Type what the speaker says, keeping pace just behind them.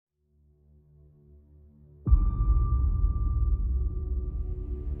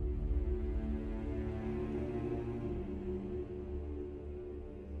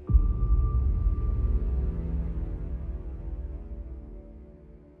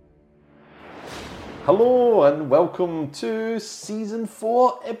Hello and welcome to season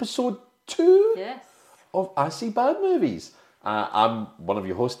 4, episode 2 Yes. of I See Bad Movies. I'm one of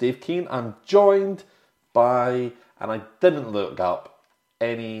your hosts, Dave Keane. I'm joined by, and I didn't look up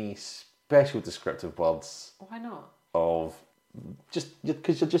any special descriptive words Why not? of, just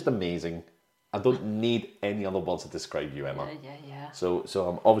because you're just amazing. I don't need any other words to describe you, Emma. Yeah. So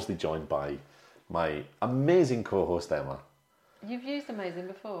I'm obviously joined by my amazing co-host, Emma. You've used amazing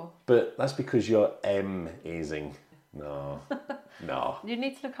before. But that's because you're amazing. No. You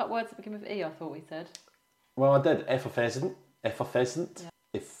need to look up words that begin with E, I thought we said. Well, I did. Effervescent.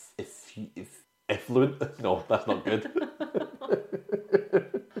 Yeah. Effluent. No, that's not good.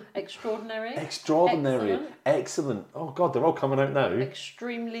 Extraordinary. Extraordinary. Excellent. Oh, God, they're all coming out now.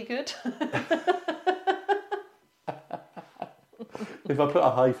 Extremely good. If I put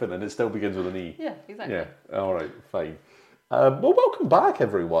a hyphen in, it still begins with an E. Yeah, exactly. Yeah, all right, fine. Well, welcome back,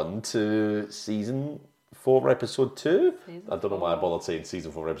 everyone, to season 4, episode 2. I don't know why I bothered saying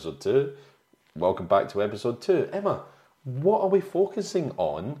season 4, episode 2. Welcome back to episode 2. Emma, what are we focusing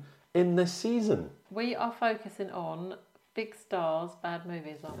on in this season? We are focusing on big stars, bad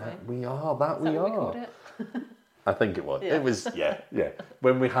movies, aren't we? We are, Is that what we called it? I think it was. Yeah. It was, yeah.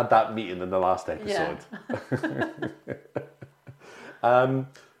 When we had that meeting in the last episode. Yeah.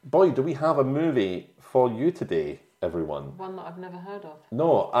 Boy, do we have a movie for you today, everyone. One that I've never heard of.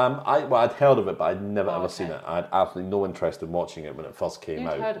 No, I'd heard of it, but I'd never ever okay. seen it. I had absolutely no interest in watching it when it first came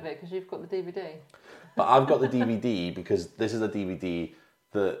out. You've heard of it because you've got the DVD. But I've got the DVD because this is a DVD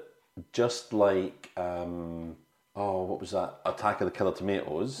that, just like, what was that? Attack of the Killer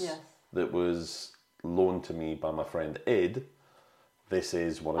Tomatoes. Yes. That was loaned to me by my friend Ed. This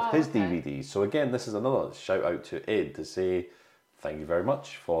is one of his DVDs. So again, this is another shout out to Ed to say thank you very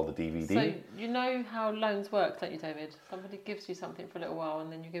much for the DVD. So you know how loans work, don't you, David? Somebody gives you something for a little while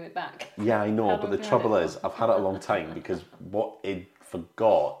and then you give it back. Yeah, I know, How but long the have you trouble had it is, for? I've had it a long time because what Ed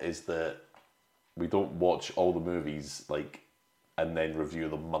forgot is that we don't watch all the movies and then review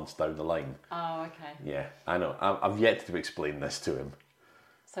them months down the line. Oh, okay. Yeah, I know. I've yet to explain this to him.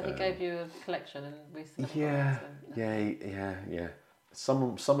 So he gave you a collection and we selected Yeah. them.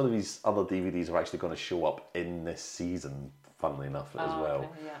 Some of these other DVDs are actually going to show up in this season, funnily enough, as well.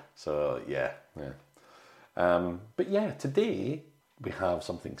 Okay, yeah. So, yeah. But yeah, today we have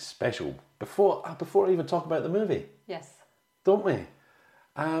something special. Before I even talk about the movie, Yes. don't we?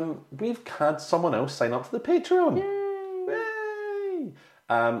 We've had someone else sign up to the Patreon. Yay!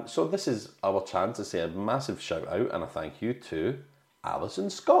 Yay! So this is our chance to say a massive shout out and a thank you to Alison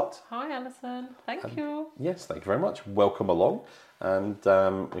Scott. Hi, Alison. Thank you. Yes, thank you very much. Welcome along. And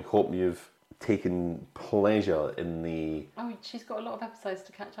we hope you've taken pleasure in the... Oh, she's got a lot of episodes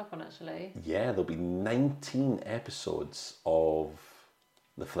to catch up on, actually. Yeah, there'll be 19 episodes of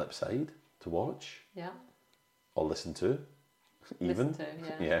The Flip Side to watch. Yeah. Or listen to, even. Listen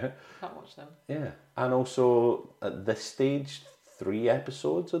to, Yeah. Can't watch them. Yeah. And also, at this stage, 3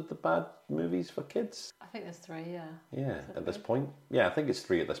 episodes of the bad movies for kids. I think there's 3, yeah. Yeah, at this point. Yeah, I think it's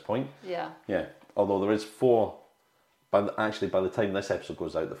 3 at this point. Yeah. Yeah, although there is 4. By the time this episode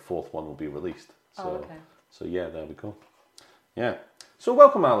goes out, the 4th one will be released. So, okay. So yeah, there we go. Yeah. So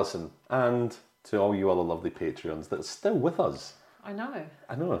welcome, Alison, and to all you other lovely Patreons that are still with us. I know.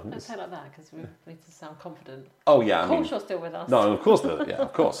 Don't say it like that because we need to sound confident. Oh yeah, Of course you're still with us. No, of course not. Yeah,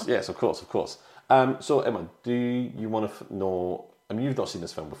 of course. Yes, of course. So Emma, do you want to know? I mean, you've not seen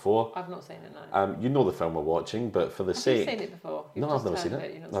this film before. I've not seen it, no. You know the film we're watching, but for the Have sake... you seen it before? No, I've never seen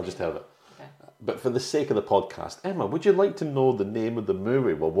it. You've not No, I've seen just heard it. Okay. But for the sake of the podcast, Emma, would you like to know the name of the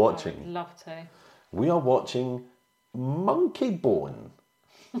movie we're watching? I'd love to. We are watching Monkeybone.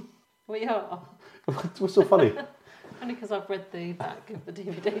 We are. What's so funny? Only because I've read the back of the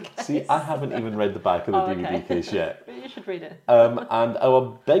DVD case. See, I haven't even read the back of the Oh, DVD okay. case yet. But you should read it. And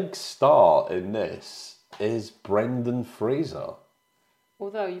our big star in this is Brendan Fraser.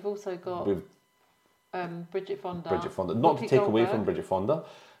 Although you've also got With Bridget Fonda. Not to Whoopi take away Goldberg. from Bridget Fonda.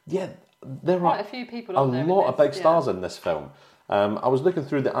 Yeah, there Quite are a few people a on there in lot of this, big stars in this film. I was looking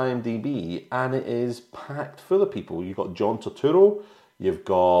through the IMDb and it is packed full of people. You've got John Turturro. You've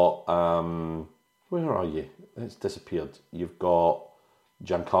got... where are you? It's disappeared. You've got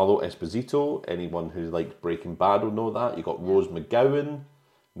Giancarlo Esposito. Anyone who liked Breaking Bad will know that. You've got Rose McGowan,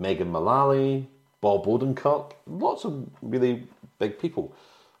 Megan Mullally, Bob Odenkirk. Lots of really big people.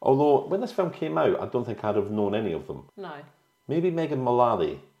 Although, when this film came out, I don't think I'd have known any of them. No. Maybe Megan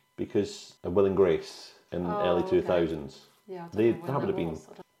Mullally, because of Will and Grace in the early 2000s. Yeah, I don't They, know when that would have been... was.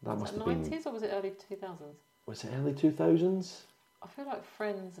 That must have 90s been... or was it early 2000s? Was it early 2000s? I feel like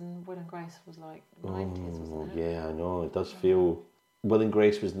Friends and Will and Grace was like 90s, wasn't it? Yeah, I know. It does feel... Will and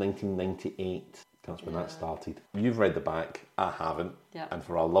Grace was 1998 That's when that started. You've read the back, I haven't. Yeah. And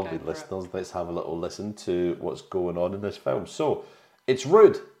for our lovely Go for listeners, let's have a little listen to what's going on in this film. So, it's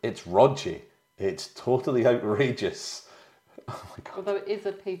rude, it's raunchy, it's totally outrageous. Oh my God. Although it is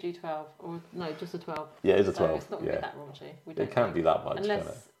a PG-12, or no, just a 12. Yeah, it is a 12. So it's not going to be that raunchy. We don't It can't know. be that much, Unless,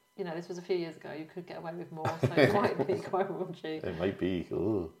 can it? you know, this was a few years ago, you could get away with more, so it might be quite raunchy. It might be.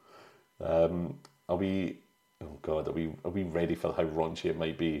 Are we? Oh God, are we ready for how raunchy it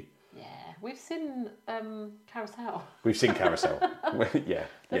might be? Yeah, we've seen Carousel. We've seen Carousel. Yeah.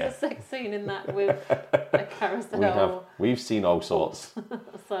 There's a sex scene in that with a carousel. We've seen all sorts.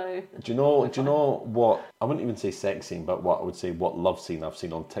 So. Do you know what? I wouldn't even say sex scene, but what I would say, what love scene I've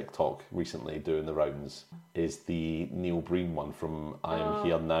seen on TikTok recently doing the rounds is the Neil Breen one from I Am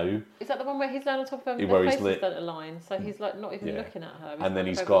Here Now. Is that the one where he's laying on top of Where her he's face is done a line, so he's like not even looking at her. And then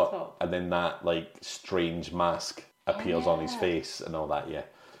he's got, and then that like strange mask appears on his face and all that. Yeah.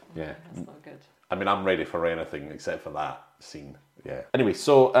 That's not good. I mean, I'm ready for anything except for that scene. Yeah. Anyway,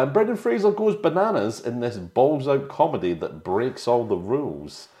 so Brendan Fraser goes bananas in this balls-out comedy that breaks all the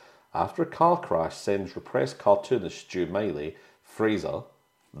rules. After a car crash sends repressed cartoonist Stu Miley, Fraser,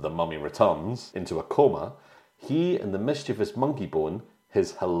 the mummy returns, into a coma, he and the mischievous Monkeybone,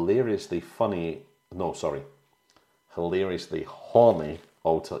 his hilariously horny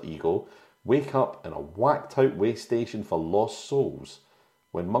alter ego, wake up in a whacked-out way station for lost souls.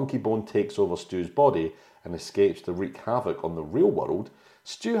 When Monkeybone takes over Stu's body and escapes to wreak havoc on the real world,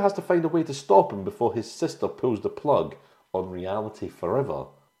 Stu has to find a way to stop him before his sister pulls the plug on reality forever.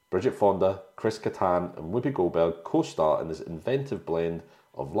 Bridget Fonda, Chris Kattan and Whoopi Goldberg co-star in this inventive blend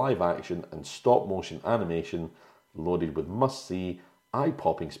of live action and stop-motion animation loaded with must-see,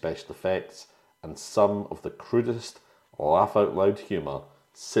 eye-popping special effects and some of the crudest laugh-out-loud humour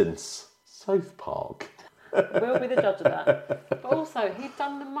since South Park. We'll be the judge of that. But also, he'd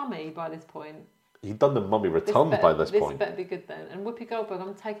done The Mummy by this point. He'd done The Mummy Returns by this point. This better be good then. And Whoopi Goldberg,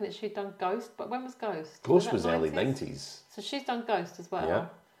 I'm taking it she'd done Ghost, but when was Ghost? Ghost was early 90s. So she's done Ghost as well. Yeah.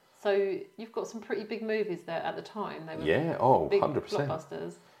 So you've got some pretty big movies there at the time. They were big 100%.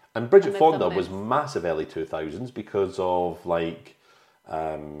 blockbusters. And Bridget Fonda was massive early 2000s because of like,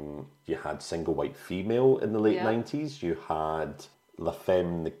 you had Single White Female in the late 90s. You had La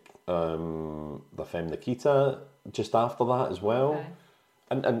Femme Nikita just after that as well. Okay.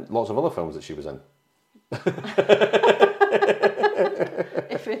 And lots of other films that she was in.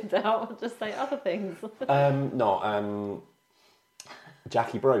 If in doubt, just say other things.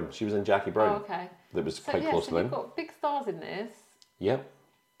 Jackie Brown. She was in Jackie Brown. Oh, okay. That was quite close to them. You've got big stars in this. Yep.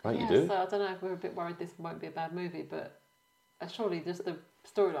 Right, you do. So I don't know if we're a bit worried this won't be a bad movie, but surely just the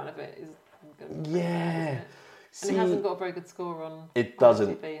storyline of it is going to be bad, isn't it? And it hasn't got a very good score on It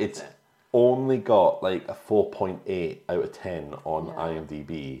doesn't. IMDb, It's only got like a 4.8 out of 10 on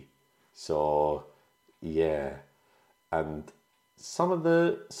IMDb. So, yeah. And some of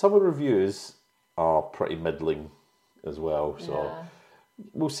the reviews are pretty middling as well. So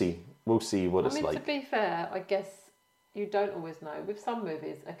we'll see. We'll see what it's like. To be fair, I guess you don't always know. With some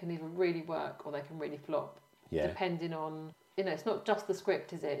movies, it can either really work or they can really flop. Yeah. Depending on, it's not just the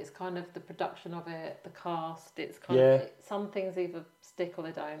script, is it? It's kind of the production of it, the cast. It's kind of, some things either stick or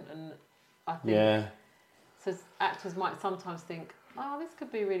they don't. And I think, so actors might sometimes think, oh, this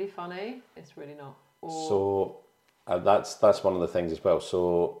could be really funny. It's really not. So that's one of the things as well.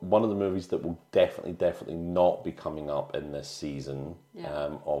 So one of the movies that will definitely not be coming up in this season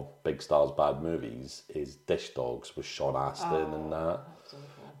of Big Stars Bad Movies is Dish Dogs with Sean Astin and that.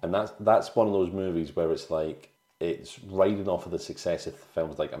 And that's one of those movies where it's like, it's riding off of the success of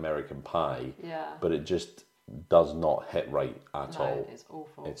films like American Pie, but it just does not hit right at all. It's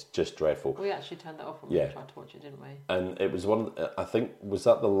awful. It's just dreadful. We actually turned that off when we tried to watch it, didn't we? And it was I think, was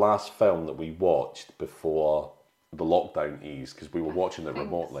that the last film that we watched before the lockdown eased? Because we were watching it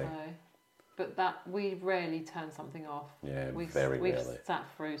remotely. So. But that, we rarely turn something off. Yeah, very rarely. We've sat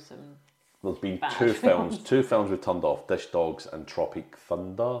through some There's been two films we've turned off, Dish Dogs and Tropic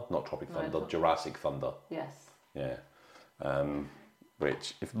Thunder. Not Tropic Thunder, Jurassic Thunder. Yes. Yeah.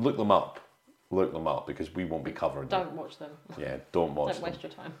 Which, if look them up because we won't be covering them. Don't watch them. Yeah, don't watch them. Don't waste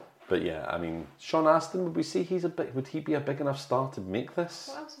your time. But yeah, I mean, Sean Astin, would we see would he be a big enough star to make this?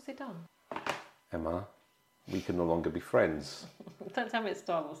 What else has he done? Emma, we can no longer be friends. Don't tell me it's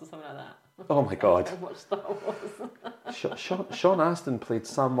Star Wars or something like that. Oh my God. I watch Star Wars. Sean Astin played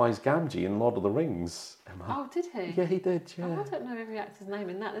Samwise Gamgee in Lord of the Rings. Emma. Oh, did he? Yeah, he did, yeah. Oh, I don't know every actor's name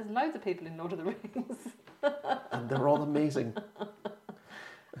in that. There's loads of people in Lord of the Rings. And they're all amazing.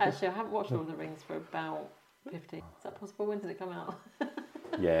 Actually, I haven't watched Lord of the Rings for about 50. Is that possible? When did it come out?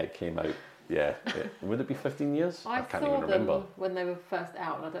 Yeah, it came out Yeah. Would it be 15 years? I can't saw even remember. them when they were first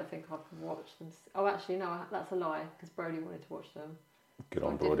out, and I don't think I've watched them. Oh, actually, no, that's a lie, because Brody wanted to watch them. Good So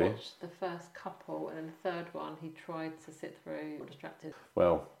on I Brody. did watch the first couple, and then the third one he tried to sit through, got distracted.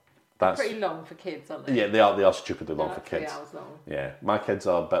 Well, They're that's pretty long for kids, aren't they? Yeah, they are stupidly long They're for like 3 kids. hours long. Yeah, my kids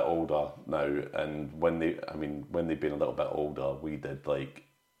are a bit older now, and when they've been a little bit older, we did like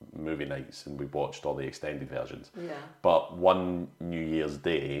movie nights and we watched all the extended versions. Yeah. But one New Year's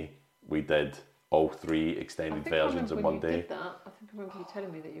Day, we did all 3 extended versions in one day. Did that. I think I remember you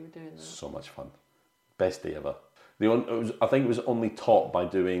telling me that you were doing that. So much fun. Best day ever. I think it was only topped by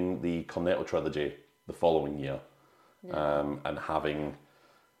doing the Cornetto trilogy the following year, and having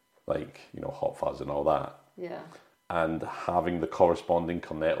like, Hot Fuzz and all that. Yeah. And having the corresponding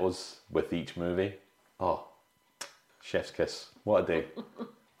cornettos with each movie. Oh, chef's kiss. What a day.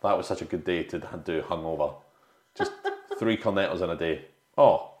 That was such a good day to do hungover. Just 3 cornettos in a day.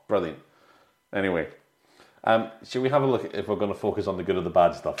 Oh, brilliant. Anyway, shall we have a look at if we're going to focus on the good or the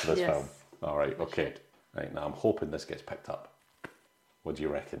bad stuff for this film? All right, okay. Right, now I'm hoping this gets picked up. What do you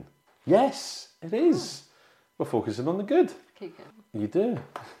reckon? Yes, it is. We're focusing on the good. Keep going. You do.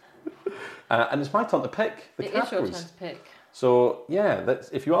 And it's my turn to pick the categories. It is your turn to pick. So, yeah,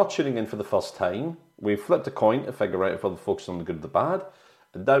 if you are tuning in for the first time, we flipped a coin to figure out if we're focusing on the good or the bad.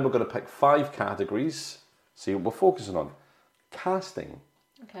 And now we're going to pick 5 categories, see what we're focusing on. Casting.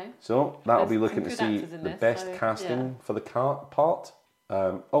 Okay. So, that'll be looking to see the best casting for the part.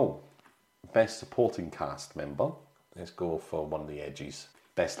 Best supporting cast member. Let's go for one of the edges.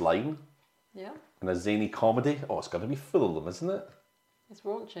 Best line. Yeah. And a zany comedy. Oh, it's going to be full of them, isn't it? It's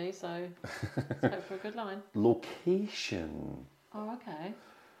raunchy, so let's hope for a good line. Location. Oh, okay.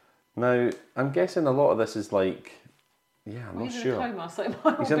 Now, I'm guessing a lot of this is like, I'm not he's sure. In a coma, so it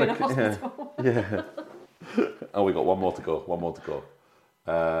might not be in a hospital. Yeah. Oh, we got one more to go.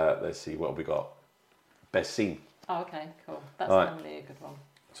 Let's see, what have we got? Best scene. Oh, okay, cool. That's normally a good one.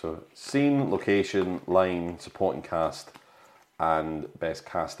 So, scene, location, line, supporting cast, and best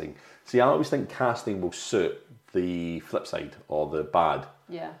casting. See, I always think casting will suit the flip side or the bad.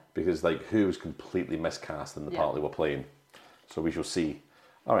 Yeah. Because who was completely miscast in the part they were playing. So we shall see.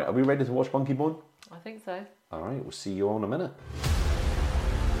 All right, are we ready to watch Monkeybone? I think so. All right, we'll see you all in a minute.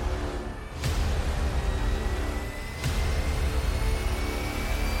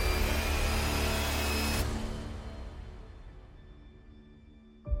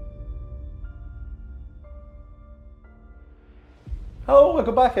 Hello,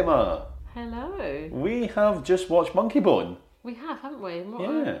 welcome back, Emma. Hello. We have just watched Monkeybone. We have, haven't we? What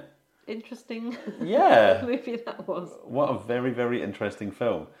an interesting movie that was. What a very, very interesting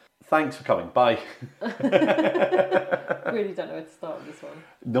film. Thanks for coming. Bye. Really don't know where to start with this one.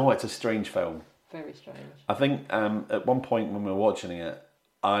 No, it's a strange film. Very strange. I think at one point when we were watching it,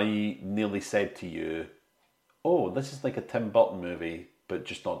 I nearly said to you, oh, this is like a Tim Burton movie, but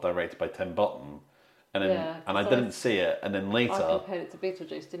just not directed by Tim Burton. And then, I didn't say it, and then later... I compared it to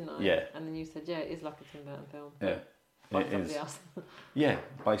Beetlejuice, didn't I? Yeah. And then you said, it is like a Tim Burton film. Yeah. By somebody else. Yeah,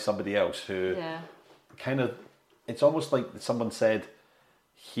 by somebody else who kind of... It's almost like someone said,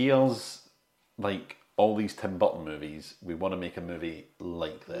 here's like all these Tim Burton movies, we want to make a movie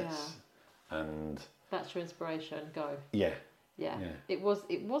like this. Yeah. And... That's your inspiration, go. Yeah. Yeah. It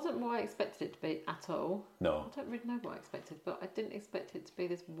wasn't what I expected it to be at all. No. I don't really know what I expected, but I didn't expect it to be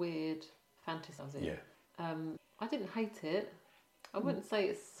this weird... fantasy. Yeah. I didn't hate it. I wouldn't say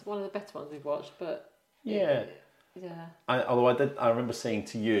it's one of the better ones we've watched, but yeah. Although I remember saying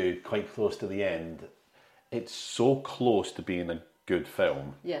to you quite close to the end, it's so close to being a good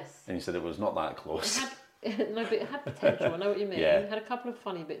film. Yes. And you said it was not that close. No, but it had potential. I know what you mean. Yeah. It had a couple of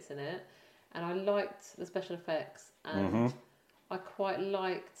funny bits in it, and I liked the special effects, and I quite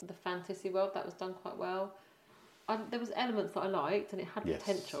liked the fantasy world. That was done quite well. There was elements that I liked, and it had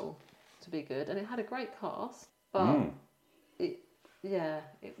potential to be good, and it had a great cast, but it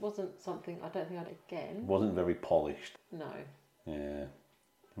wasn't something I don't think I'd again. Wasn't very polished. No. Yeah.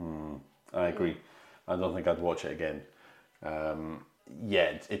 I agree. I don't think I'd watch it again.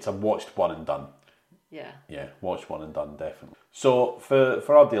 It's a watched one and done. Yeah. Yeah, watched one and done, definitely. So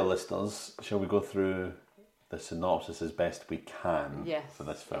for our dear listeners, shall we go through the synopsis as best we can for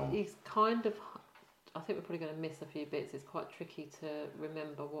this film? It's kind of, I think we're probably going to miss a few bits. It's quite tricky to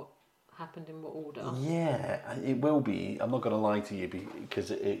remember what happened in what order. Yeah, it will be. I'm not going to lie to you because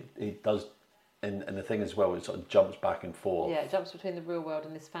it does, and the thing as well, it sort of jumps back and forth. Yeah, it jumps between the real world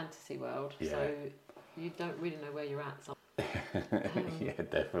and this fantasy world. Yeah. So you don't really know where you're at. Yeah,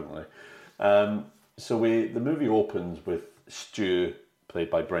 definitely. So the movie opens with Stu,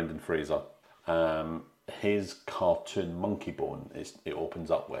 played by Brendan Fraser. his cartoon Monkeybone, it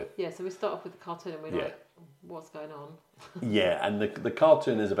opens up with. Yeah, so we start off with the cartoon and we're like, what's going on? Yeah, and the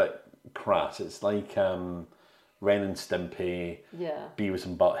cartoon is a bit crass. It's like Ren and Stimpy, Beavis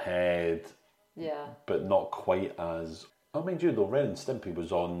and Butthead, but not quite as... I mean, though, Ren and Stimpy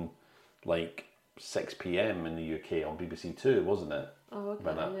was on like 6 p.m. in the UK on BBC Two, wasn't it? Oh, okay.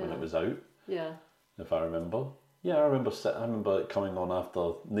 When it was out. Yeah. If I remember. Yeah, I remember it coming on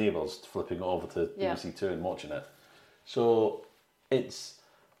after Neighbours, flipping it over to BBC Two and watching it. So it's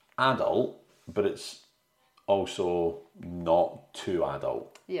adult, but it's also not too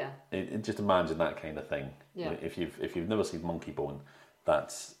adult. Yeah. Just imagine that kind of thing. Yeah. If you've never seen Monkeybone,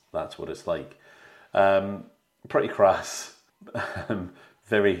 that's what it's like. Pretty crass,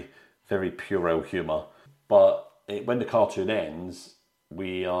 very very puerile humour. But when the cartoon ends,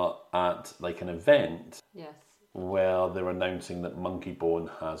 we are at like an event. Yes. Where they're announcing that Monkeybone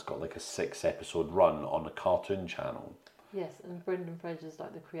has got like a 6-episode run on a cartoon channel. Yes, and Brendan Fraser's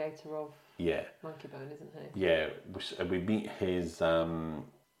like the creator of Monkeybone, isn't he? Yeah, we meet his, I'm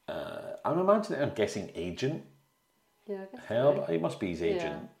guessing agent. Yeah, I guess Herb, it must be his agent.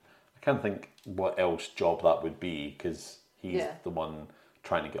 Yeah. I can't think what else job that would be, because he's the one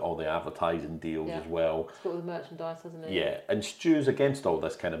trying to get all the advertising deals as well. He's got all the merchandise, hasn't he? Yeah, and Stu's against all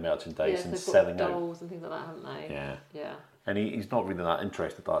this kind of merchandise and they've selling got dolls and things like that, haven't they? Yeah. Yeah. And he's not really that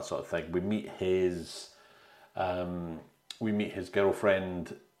interested in that sort of thing. We meet his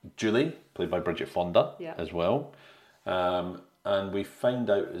girlfriend Julie, played by Bridget Fonda, as well. And we find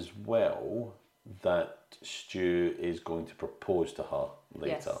out as well that Stu is going to propose to her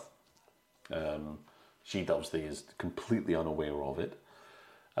later. Yes. She obviously is completely unaware of it.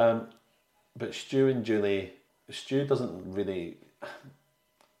 But Stu and Julie, Stu doesn't really...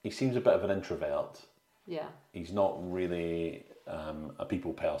 He seems a bit of an introvert. Yeah. He's not really a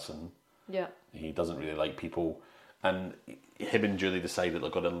people person. Yeah. He doesn't really like people. And him and Julie decide that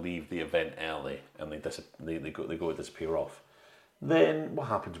they're going to leave the event early, and they go to disappear off. Then what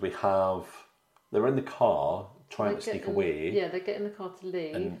happens? They're in the car trying to sneak away. Yeah, they get in the car to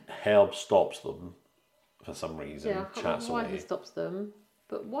leave. And Herb stops them for some reason. Yeah, I can't remember why he stops them.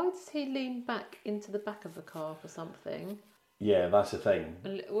 But why does he lean back into the back of the car for something? Yeah, that's the thing.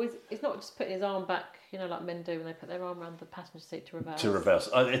 And he's not just putting his arm back, like men do when they put their arm around the passenger seat to reverse. Do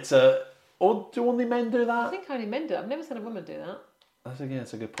only men do that? I think only men do it. I've never seen a woman do that.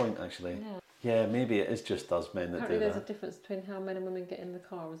 That's a good point, actually. Yeah, maybe it is just us men that do that. Apparently there's a difference between how men and women get in the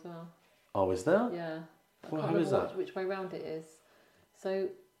car as well. Oh, is there? Yeah. Well, how is that? Which way round it is. So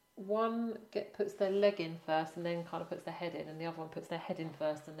one puts their leg in first and then kind of puts their head in, and the other one puts their head in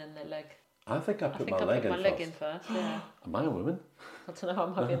first and then their leg. I think I put my leg in first. Yeah. Am I a woman? I don't know how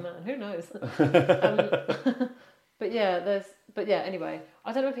I'm hugging that. Who knows? Anyway,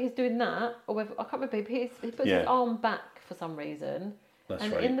 I don't know if he's doing that or whether, I can't remember. He puts his arm back for some reason. That's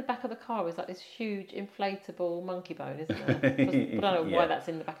and right. in the back of the car is like this huge inflatable monkey bone, isn't there? I don't know why that's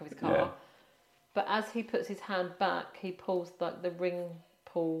in the back of his car. Yeah. But as he puts his hand back, he pulls like the ring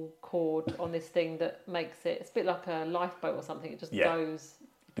pull cord on this thing that makes it. It's a bit like a lifeboat or something. It just goes.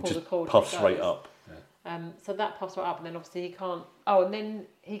 Pull the cord. Puffs right up. Yeah. So that puffs right up, and then obviously he can't. Oh, and then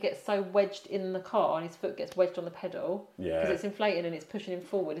he gets so wedged in the car, and his foot gets wedged on the pedal. Yeah. Because it's inflating and it's pushing him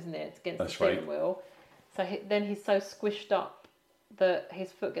forward, isn't it? It's against the steering wheel. So then he's so squished up that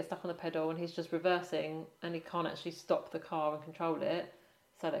his foot gets stuck on the pedal, and he's just reversing, and he can't actually stop the car and control it.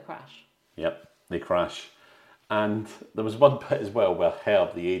 So they crash. Yep, they crash. And there was one bit as well where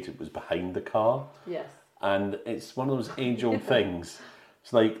Herb, the agent, was behind the car. Yes. And it's one of those age-old things.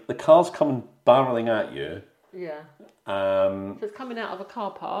 It's like the car's coming barreling at you. Yeah. So it's coming out of a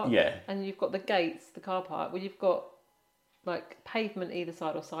car park. Yeah. And you've got the gates, the car park, where you've got like pavement either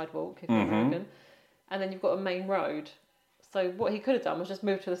side or sidewalk, if you're American. And then you've got a main road. So what he could have done was just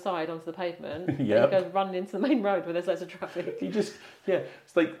move to the side onto the pavement. And he goes running into the main road where there's loads of traffic. It's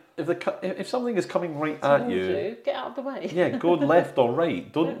like if something is coming right at you, get out of the way. Yeah, go left or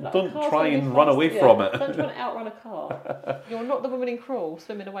right. Don't try and run away from it. Don't try to outrun a car. You're not the woman in Crawl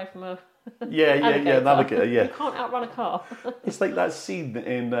swimming away from a navigator. Yeah, you can't outrun a car. It's like that scene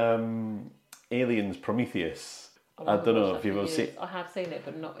in Aliens Prometheus. I don't know if you've ever seen. I have seen it,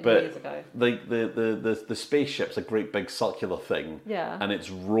 but not years ago. Like the spaceship's a great big circular thing, yeah, and it's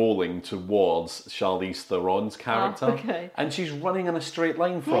rolling towards Charlize Theron's character, and she's running in a straight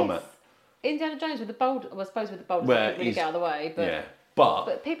line from it. Indiana Jones with the boulder, I suppose with the boulder, well, really get out of the way,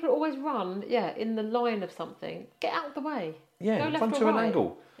 but people always run, in the line of something. Get out of the way. Yeah, run to an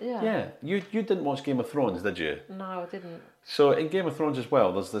angle. Yeah. You didn't watch Game of Thrones, did you? No, I didn't. So in Game of Thrones as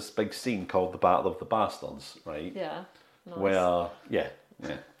well, there's this big scene called the Battle of the Bastards, right? Yeah. Nice. Where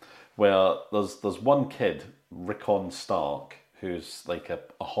where there's one kid, Rickon Stark, who's like a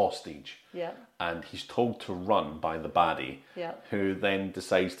hostage. Yeah. And he's told to run by the baddie. Yeah. Who then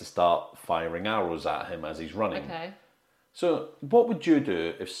decides to start firing arrows at him as he's running. Okay. So what would you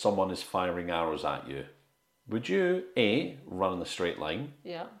do if someone is firing arrows at you? Would you A, run in a straight line?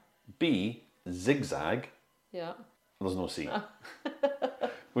 Yeah. B, zigzag? Yeah. There's no C.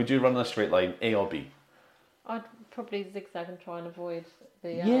 Would you run in a straight line, A or B? I'd probably zigzag and try and avoid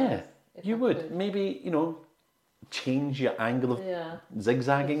the Yeah, if you I would. could. Maybe, change your angle of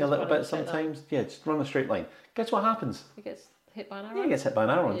zigzagging a little bit sometimes. Yeah, just run a straight line. Guess what happens? He gets hit by an arrow. Yeah, he gets hit by an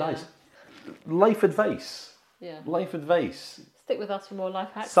arrow and dies. Life advice. Yeah. Life advice. Stick with us for more life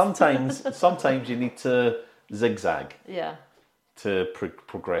hacks. Sometimes you need to zigzag. Yeah. To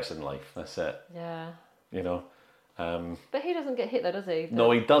progress in life. That's it. Yeah. But he doesn't get hit though, does he?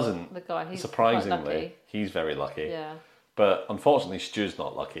 No, he doesn't. The guy, he's surprisingly, quite lucky. He's very lucky. Yeah. But unfortunately, Stu's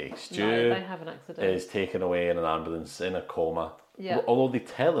not lucky. Stu they have an accident. Is taken away in an ambulance in a coma. Yeah. Although they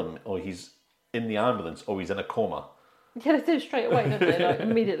tell him, he's in the ambulance, he's in a coma. Yeah, they do straight away, don't they? Like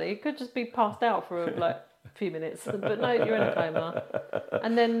immediately. He could just be passed out for a few minutes, but no, you're in a coma.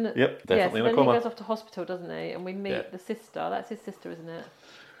 And then definitely in a then coma. he goes off to hospital, doesn't he? And we meet the sister. That's his sister, isn't it?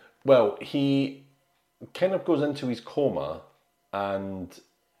 Well, he kind of goes into his coma, and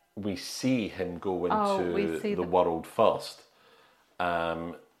we see him go into the world first,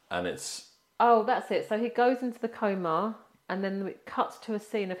 and it's that's it. So he goes into the coma, and then it cuts to a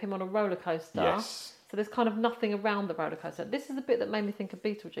scene of him on a roller coaster. Yes. So there's kind of nothing around the roller coaster. This is the bit that made me think of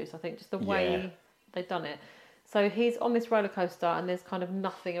Beetlejuice. I think just the way they've done it. So he's on this roller coaster, and there's kind of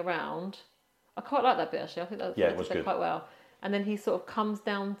nothing around. I quite like that bit actually. I think that it was good. Quite well. And then he sort of comes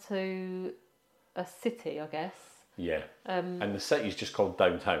down to a city, I guess. Yeah. And the city's just called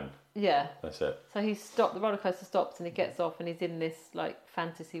Downtown. Yeah. That's it. So the roller coaster stops and he gets off and he's in this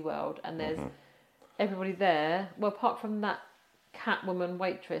fantasy world and there's everybody there. Well, apart from that Catwoman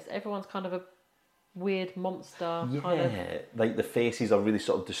waitress, everyone's kind of a weird monster. Yeah. Kind of. Like the faces are really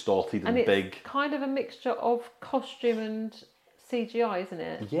sort of distorted and big. It's kind of a mixture of costume and CGI, isn't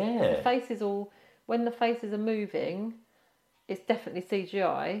it? Yeah. The faces when the faces are moving, it's definitely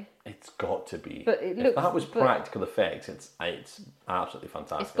CGI. It's got to be. But if that was practical effects, it's absolutely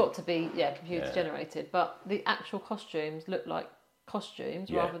fantastic. It's got to be, computer generated. But the actual costumes look like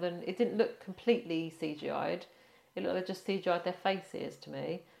costumes rather than... It didn't look completely CGI'd. It looked like they just CGI'd their faces to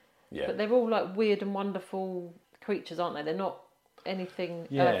me. Yeah. But they're all like weird and wonderful creatures, aren't they? They're not anything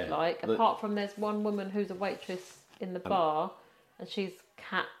Earth-like. Apart from there's one woman who's a waitress in the bar and she's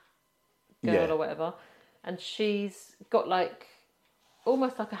cat girl or whatever. And she's got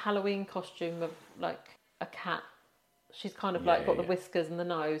almost like a Halloween costume of like a cat. She's kind of got the whiskers and the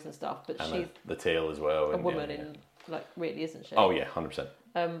nose and stuff, but she's the tail as well. A woman really, isn't she? Oh yeah, 100%.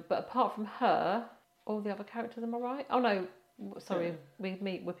 But apart from her, all the other characters, am I right? Oh no, sorry, we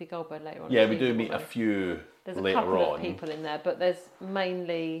meet Whoopi Goldberg later on. Yeah, we do meet a few there's later on. There's a couple of people in there, but there's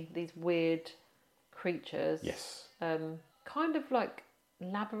mainly these weird creatures. Yes. Kind of like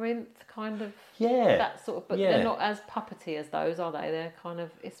labyrinth, kind of that sort of, but they're not as puppety as those, are they? They're kind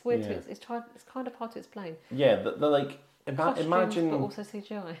of, it's weird it's kind of hard to explain. Yeah, they're like costumes, imagine, but also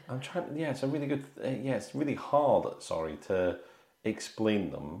CGI. I'm trying. Yeah, it's a really good. It's really hard. Sorry to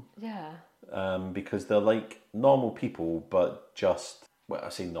explain them. Yeah. Because they're like normal people, but just I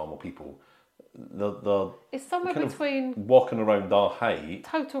say normal people. They're it's somewhere between walking around our height.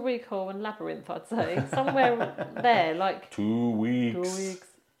 Total Recall and Labyrinth, I'd say. Somewhere there, like 2 weeks. 2 weeks.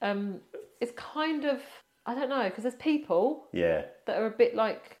 It's kind of, I don't know, because there's people that are a bit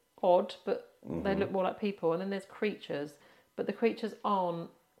like odd, but they look more like people, and then there's creatures, but the creatures aren't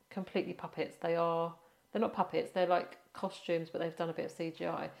completely puppets. They're not puppets. They're like costumes, but they've done a bit of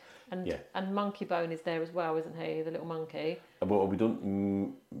CGI. And Monkeybone is there as well, isn't he? The little monkey. Well, we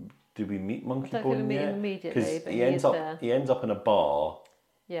don't. Do we meet Monkeybone yet? I don't think we meet him immediately, but he ends up in a bar.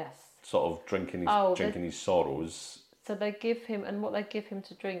 Yes. Sort of drinking his sorrows. So they give him, and what they give him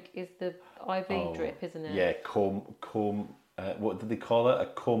to drink is the IV drip, isn't it? Yeah, what did they call it? A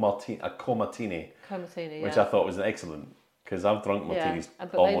co-martini. Co-martini, which I thought was excellent, because I've drunk martinis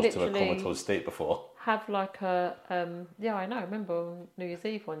almost to a comatose state before. Have like a I know. I remember on New Year's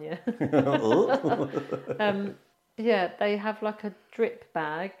Eve one year. They have like a drip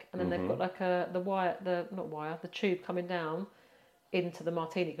bag, and then they've got like the tube coming down into the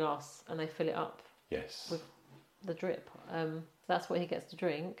martini glass, and they fill it up. Yes. With the drip. That's what he gets to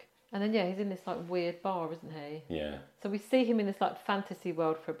drink. And then he's in this like weird bar, isn't he? Yeah. So we see him in this like fantasy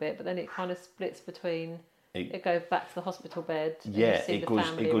world for a bit, but then it kind of splits between. It goes back to the hospital bed. Yeah, it goes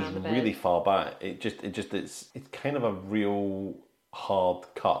really far back. It's kind of a real hard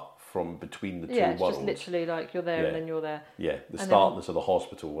cut from between the two it's worlds. just literally like you're there and then you're there. Yeah, the starkness of the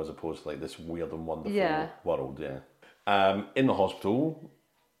hospital as opposed to like this weird and wonderful world. Yeah. In the hospital,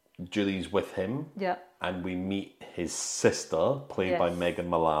 Julie's with him. Yeah. And we meet his sister, played by Megan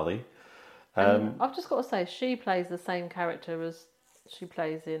Mullally. I've just got to say, she plays the same character as she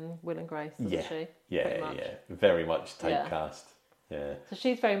plays in Will and Grace, doesn't she? Yeah. Very much typecast. Yeah. So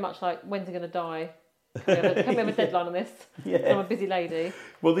she's very much like, when's he going to die? Can we have a deadline on this? I'm a busy lady.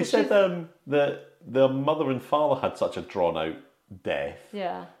 Well, they said that their mother and father had such a drawn-out death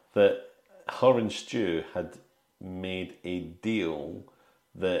that her and Stu had made a deal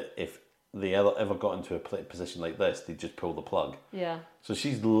that if they ever got into a position like this, they'd just pull the plug. Yeah. So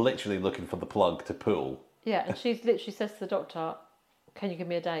she's literally looking for the plug to pull. Yeah, and she's literally says to the doctor, "Can you give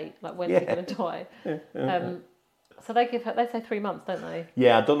me a date? Like, when's he going to die?" So they say 3 months, don't they?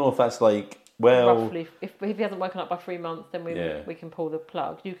 Yeah, I don't know if that's like, well, roughly. If he hasn't woken up by 3 months, then we can pull the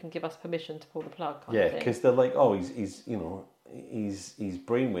plug. You can give us permission to pull the plug. Yeah, because they're like, oh, he's his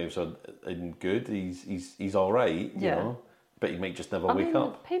brainwaves are good. He's all right. You know. But he might just never wake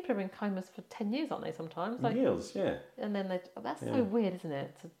up. People are in comas for 10 years, aren't they, sometimes? Like, years, yeah. And then that's so weird, isn't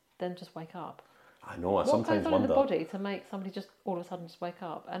it? To then just wake up. I know, I sometimes wonder. What goes on in the body to make somebody just all of a sudden just wake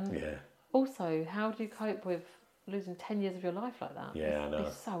up? And also, how do you cope with losing 10 years of your life like that? Yeah, I know.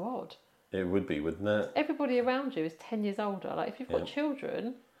 It's so odd. It would be, wouldn't it? Everybody around you is 10 years older. Like, if you've got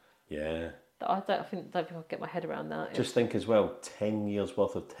children... Yeah. I don't think I'll get my head around that. Just think as well, 10 years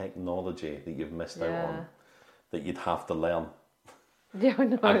worth of technology that you've missed out on. That you'd have to learn. Yeah, I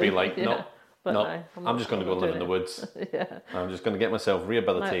know. I'd be like, no, I'm just going to go live in the woods. I'm just going to get myself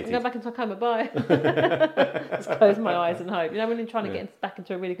rehabilitated. No, go back into a coma, bye. Just close my eyes and hope. You know when you're trying to get back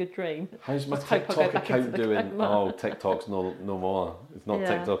into a really good dream? How's my TikTok account doing? Oh, TikTok's no more. It's not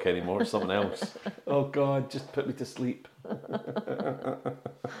TikTok anymore, it's something else. Oh God, just put me to sleep.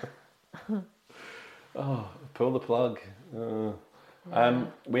 Oh, pull the plug.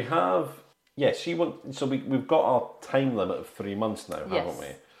 We have... Yes, so we've got our time limit of 3 months now, haven't we?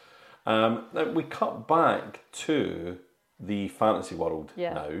 Now we cut back to the fantasy world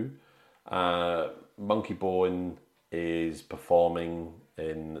now. Monkeybone is performing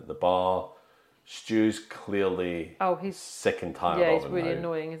in the bar. Stu's clearly he's sick and tired of him. Yeah, he's really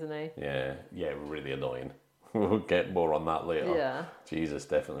annoying, isn't he? Yeah, really annoying. We'll get more on that later. Yeah. Jesus,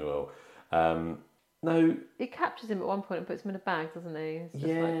 definitely will. Now he captures him at one point and puts him in a bag, doesn't he? It's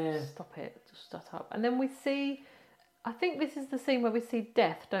just like, stop it, just shut up. And then we see, I think this is the scene where we see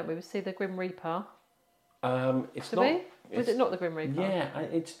death, don't we? We see the Grim Reaper. It's not. Was it not the Grim Reaper? Yeah,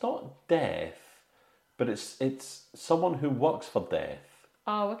 it's not death, but it's someone who works for death.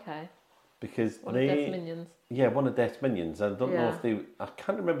 Oh, okay. Because one of Death's minions. Yeah, one of Death's minions. I don't know if I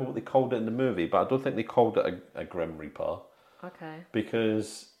can't remember what they called it in the movie, but I don't think they called it a Grim Reaper. Okay.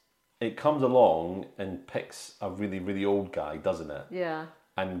 Because it comes along and picks a really, really old guy, doesn't it? Yeah.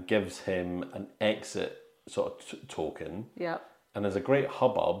 And gives him an exit sort of token. Yeah. And there's a great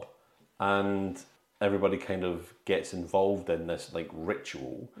hubbub, and everybody kind of gets involved in this like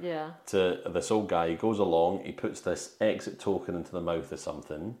ritual. Yeah. To this old guy, he goes along, he puts this exit token into the mouth of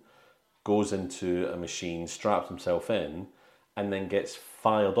something, goes into a machine, straps himself in, and then gets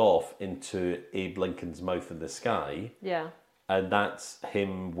fired off into Abe Lincoln's mouth in the sky. Yeah. And that's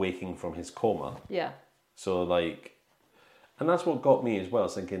him waking from his coma. Yeah. So like, and that's what got me as well. I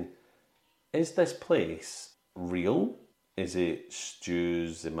was thinking, is this place real? Is it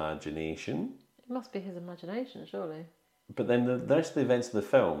Stu's imagination? It must be his imagination, surely. But then the rest of the events of the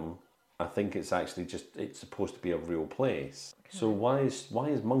film, I think it's actually it's supposed to be a real place. Okay. So why is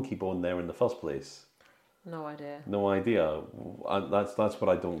Monkeybone there in the first place? No idea. No idea. That's what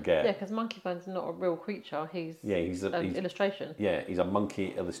I don't get. Yeah, because Monkeybone's not a real creature. He's an illustration. Yeah, he's a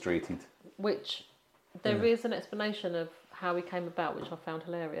monkey illustrated. Which there is an explanation of how he came about, which I found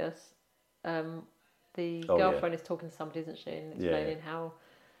hilarious. The girlfriend is talking to somebody, isn't she, and explaining how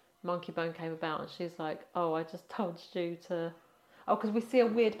Monkeybone came about, and she's like, "Oh, I just told Stu to." Oh, because we see a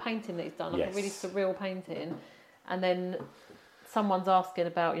weird painting that he's done, like a really surreal painting, and then someone's asking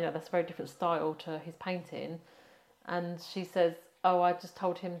about, that's a very different style to his painting, and she says, "Oh, I just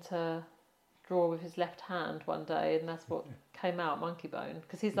told him to draw with his left hand one day, and that's what came out, Monkeybone,"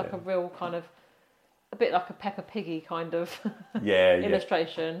 because he's like a real kind of, a bit like a Peppa Piggy kind of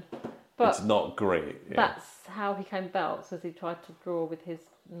illustration. But it's not great. Yeah. That's how he came about, so he tried to draw with his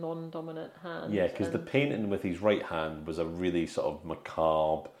non-dominant hand. Yeah, because the painting with his right hand was a really sort of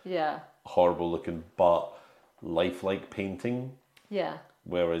macabre, horrible-looking, but lifelike painting. Yeah.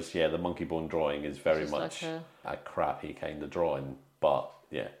 Whereas, the Monkeybone drawing is very much like a crappy kind of drawing, but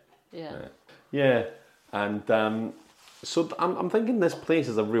yeah. And So I'm thinking this place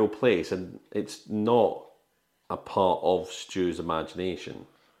is a real place, and it's not a part of Stu's imagination.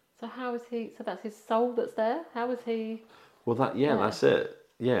 So how is he? So that's his soul that's there. How is he? Well, that's it.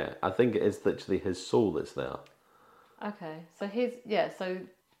 Yeah, I think it is literally his soul that's there. Okay, so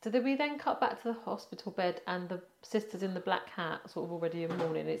so did we then cut back to the hospital bed and the sister's in the black hat, sort of already in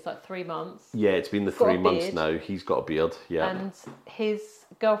mourning? It's like 3 months. Yeah, it's been the 3 months now. He's got a beard. Yeah, and his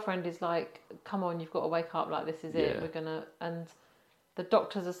girlfriend is like, "Come on, you've got to wake up. Like this is it. Yeah. We're gonna." And the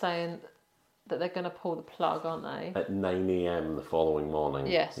doctors are saying that they're gonna pull the plug, aren't they? At 9 a.m. the following morning.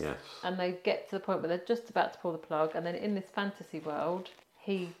 Yes. Yes. And they get to the point where they're just about to pull the plug, and then in this fantasy world,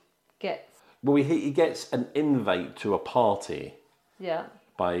 he gets. Well, he gets an invite to a party. Yeah.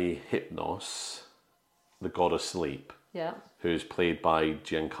 By Hypnos, the god of sleep. Yeah. Who's played by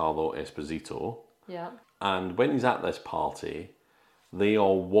Giancarlo Esposito. Yeah. And when he's at this party, they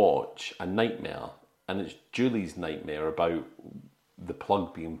all watch a nightmare, and it's Julie's nightmare about the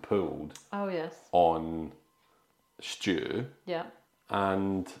plug being pulled. Oh yes. On Stu. Yeah.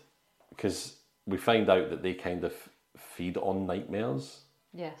 And because we find out that they kind of feed on nightmares.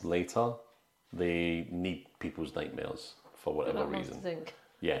 Yes. Later, they need people's nightmares for whatever reason.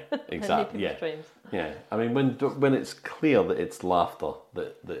 Yeah, exactly. Yeah, dreams. Yeah. I mean, when it's clear that it's laughter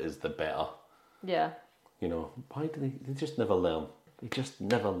that is the better. Yeah. You know, why do they just never learn? They just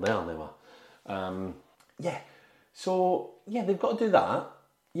never learn ever. Yeah. So yeah, they've got to do that.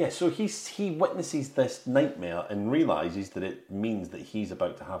 Yeah. So he witnesses this nightmare and realizes that it means that he's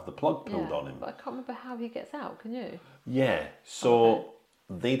about to have the plug pulled on him. But I can't remember how he gets out. Can you? Yeah. So.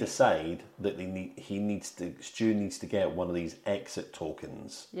 They decide that Stu needs to get one of these exit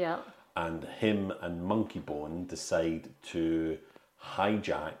tokens. Yeah. And him and Monkeybone decide to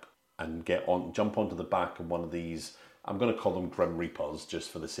hijack and jump onto the back of one of these. I'm going to call them Grim Reapers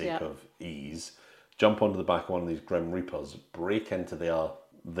just for the sake of ease. Jump onto the back of one of these Grim Reapers, break into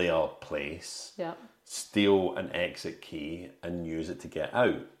their place, steal an exit key, and use it to get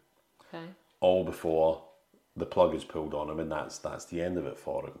out. Okay. All before the plug is pulled on him, and that's the end of it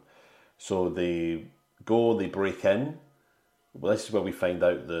for him. So they break in. Well, this is where we find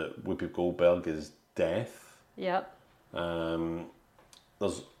out that Whoopi Goldberg is death. Yep.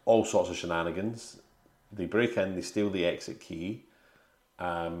 There's all sorts of shenanigans. They break in, they steal the exit key.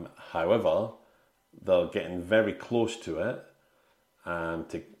 However, they're getting very close to it.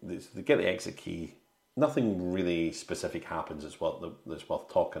 To get the exit key, nothing really specific happens that's worth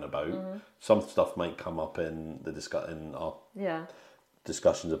talking about. Mm-hmm. Some stuff might come up in our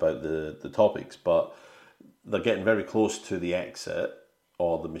discussions about the topics, but they're getting very close to the exit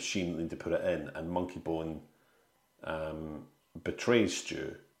or the machine that need to put it in, and Monkeybone betrays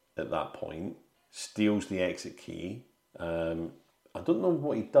Stu at that point, steals the exit key. I don't know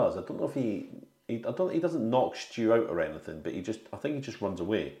what he does. I don't know if he doesn't knock Stu out or anything, but I think he just runs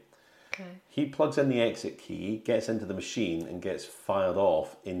away. Okay. He plugs in the exit key, gets into the machine, and gets fired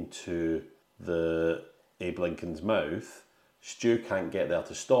off into the Abe Lincoln's mouth. Stu can't get there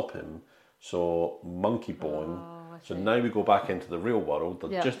to stop him, so Monkeybone. So now we go back into the real world.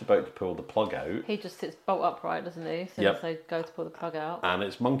 They're just about to pull the plug out. He just sits bolt upright, doesn't he? As they go to pull the plug out. And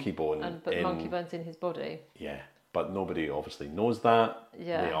it's Monkeybone. But Monkeybone's in his body. Yeah, but nobody obviously knows that.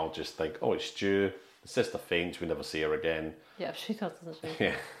 Yeah. They all just think, oh, it's Stu. The sister faints. We never see her again. Yeah, she does, doesn't she?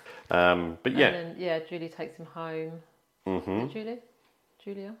 Yeah. But yeah. And then, Julie takes him home. Mm-hmm. Julia?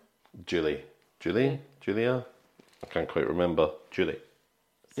 Julia? I can't quite remember. Julie.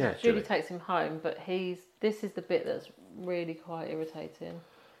 So Julie takes him home, but this is the bit that's really quite irritating.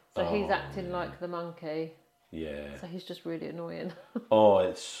 So he's acting like the monkey. Yeah. So he's just really annoying. Oh,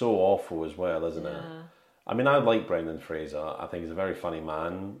 it's so awful as well, isn't it? I mean, I like Brendan Fraser. I think he's a very funny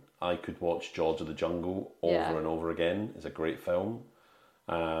man. I could watch George of the Jungle over and over again. It's a great film.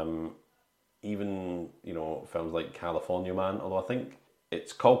 Even, films like California Man, although I think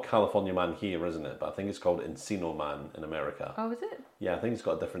it's called California Man here, isn't it? But I think it's called Encino Man in America. Oh, is it? Yeah, I think it's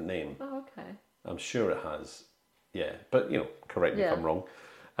got a different name. Oh, okay. I'm sure it has. Yeah, but, correct me if I'm wrong.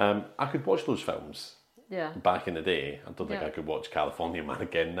 I could watch those films back in the day. I don't think I could watch California Man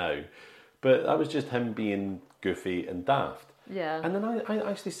again now. But that was just him being goofy and daft. Yeah. And then I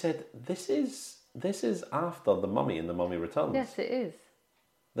actually said, this is after The Mummy and The Mummy Returns. Yes, it is.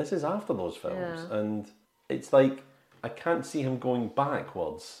 This is after those films. Yeah. And it's like, I can't see him going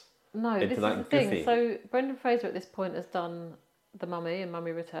backwards. No, into this is the thing. So Brendan Fraser at this point has done The Mummy and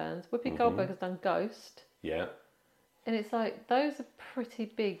Mummy Returns. Whoopi Goldberg has done Ghost. Yeah. And it's like, those are pretty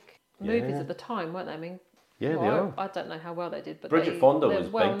big movies at the time, weren't they? I mean, they are. I don't know how well they did, but Bridget Fonda was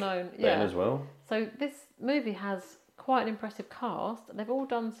well big known then as well. So this movie has quite an impressive cast. They've all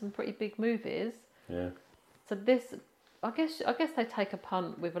done some pretty big movies. Yeah. So this I guess they take a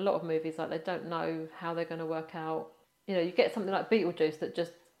punt with a lot of movies. Like they don't know how they're going to work out. You know, you get something like Beetlejuice that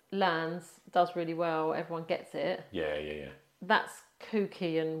just lands, does really well, everyone gets it. Yeah. That's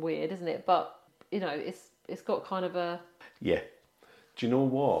kooky and weird, isn't it? But you know, it's got kind of a. Yeah. Do you know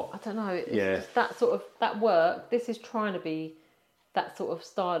what? I don't know. It's just that sort of that work. This is trying to be that sort of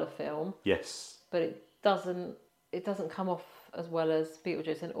style of film. Yes. But it doesn't come off as well as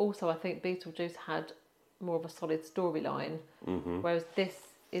Beetlejuice. And also, I think Beetlejuice had more of a solid storyline, whereas this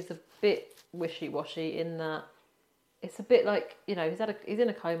is a bit wishy-washy in that it's a bit like, you know, he's in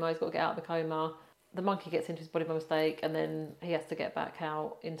a coma, he's got to get out of the coma, the monkey gets into his body by mistake, and then he has to get back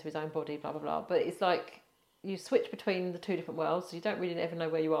out into his own body, blah, blah, blah. But it's like you switch between the two different worlds, so you don't really ever know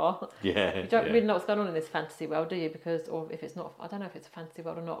where you are. Yeah. You don't really know what's going on in this fantasy world, do you? Because, or if it's not, I don't know if it's a fantasy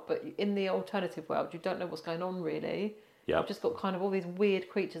world or not, but in the alternative world, you don't know what's going on really. Yeah. You've just got kind of all these weird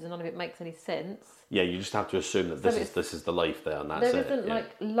creatures and none of it makes any sense. Yeah, you just have to assume that this is the life there, and that's it. There isn't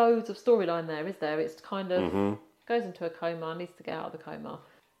like loads of storyline there, is there? It's kind of goes into a coma, needs to get out of the coma.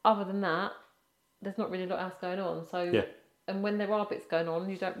 Other than that, there's not really a lot else going on. So, and when there are bits going on,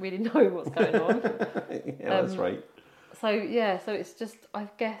 you don't really know what's going on. That's right. So it's just, I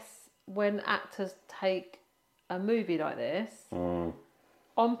guess, when actors take a movie like this,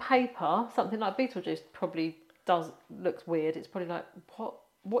 on paper, something like Beetlejuice probably looks weird. It's probably like,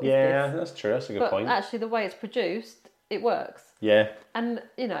 what is this? Yeah, that's true. That's a good point. But actually, the way it's produced, it works. Yeah. And,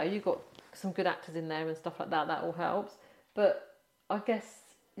 you know, you've got some good actors in there and stuff like that. That all helps. But I guess,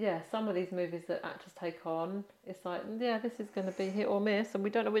 some of these movies that actors take on, it's like, this is going to be hit or miss, and we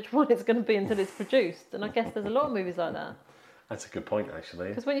don't know which one it's going to be until it's produced. And I guess there's a lot of movies like that. That's a good point, actually.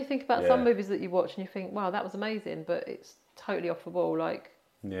 Because when you think about some movies that you watch and you think, wow, that was amazing, but it's totally off the wall, like,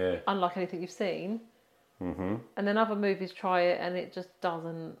 unlike anything you've seen. Mm-hmm. And then other movies try it and it just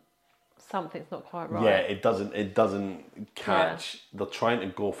doesn't. Something's not quite right. Yeah, it doesn't catch. Yeah. They're trying to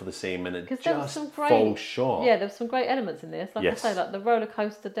go for the same, and it just falls short. Yeah, there's some great elements in this. Like I say, like the roller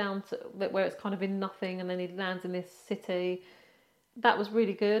coaster down to where it's kind of in nothing, and then he lands in this city. That was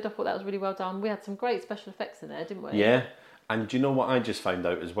really good. I thought that was really well done. We had some great special effects in there, didn't we? Yeah, and do you know what I just found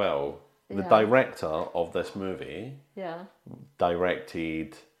out as well? The director of this movie,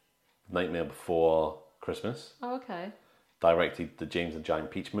 directed Nightmare Before Christmas. Oh, okay. Directed the James and Giant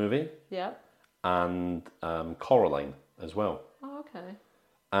Peach movie. Yeah. And Coraline as well. Oh, okay.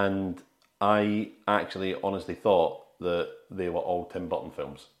 And I actually honestly thought that they were all Tim Burton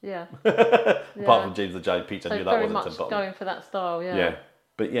films. Yeah. Apart from James the Giant Peach, I knew that wasn't Tim Burton. Going for that style, yeah. Yeah.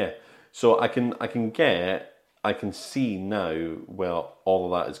 But so I can see now where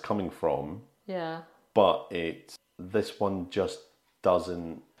all of that is coming from. Yeah. But this one just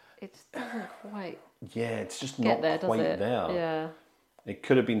doesn't. It doesn't quite. Yeah, it's just not quite there. Yeah. It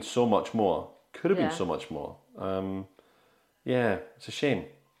could have been so much more. Been so much more. It's a shame.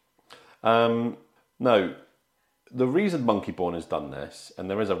 Now, the reason Monkeybone has done this,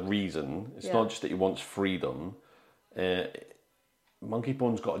 and there is a reason, it's not just that he wants freedom.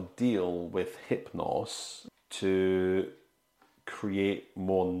 Monkeybone's got a deal with Hypnos to create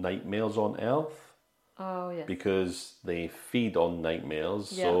more nightmares on Earth. Oh, yeah. Because they feed on nightmares,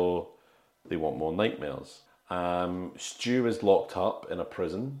 so they want more nightmares. Stu is locked up in a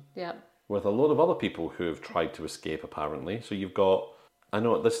prison with a lot of other people who have tried to escape, apparently. So you've got, I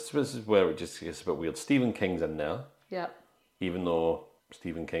know this is where it just gets a bit weird. Stephen King's in there. Yeah. Even though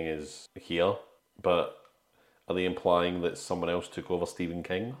Stephen King is here. But are they implying that someone else took over Stephen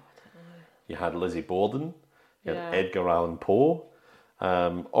King? I don't know. You had Lizzie Borden. You had Edgar Allan Poe.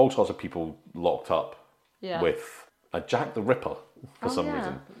 All sorts of people locked up with a Jack the Ripper for some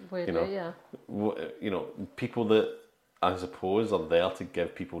reason. Weirdly, People that I suppose are there to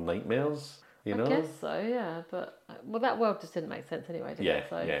give people nightmares. I guess so, yeah. But that world just didn't make sense anyway, did it?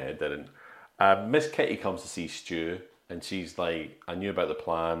 So. Yeah, it didn't. Miss Kitty comes to see Stu, and she's like, "I knew about the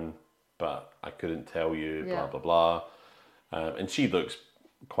plan, but I couldn't tell you." Blah blah blah. And she looks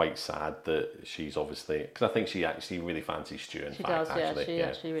quite sad that she's obviously, because I think she actually really fancies Stu. She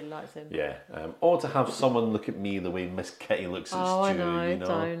actually really likes him. Yeah, or to have someone look at me the way Miss Kitty looks at Stu. I know,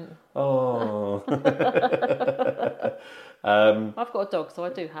 don't. Oh. I've got a dog, so I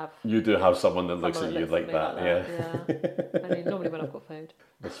do have. You do have someone that looks at you like that, yeah. Only normally when I've got food.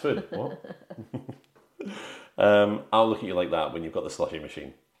 It's food. What? I'll look at you like that when you've got the slushy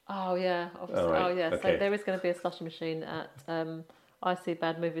machine. Oh yeah, obviously. Right. Oh yeah. Okay. So there is going to be a slushy machine at I See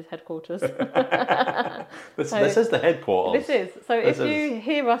Bad Movies headquarters. This is the headquarters. This is. So if you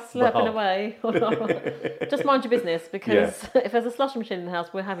hear us slurping away, just mind your business, because if there's a slushy machine in the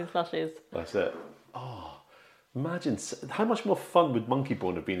house, we're having slushies. That's it. Oh, Imagine how much more fun would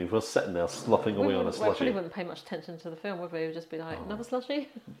Monkeybone have been if we were sitting there slopping away on a We slushie. probably wouldn't pay much attention to the film, would we? We'd just be like, another slushie?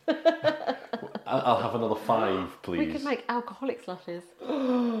 I'll have another 5, please. We could make alcoholic slushies.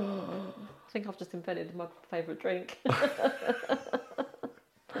 I think I've just invented my favourite drink.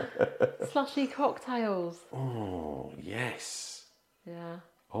 Slushy cocktails. Oh, yes. Yeah.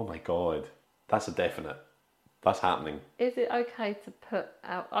 Oh my God. That's a definite. That's happening. Is it okay to put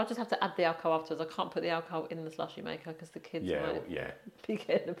out... I'll just have to add the alcohol afterwards. I can't put the alcohol in the slushy maker because the kids might be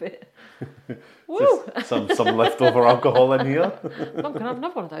getting a bit... Woo! Some leftover alcohol in here. Mum, can I have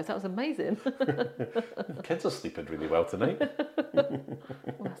another one of those? That was amazing. Kids are sleeping really well tonight.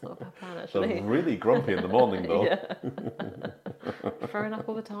 Well, that's not a bad plan, actually. They're really grumpy in the morning, though. Yeah. Throwing up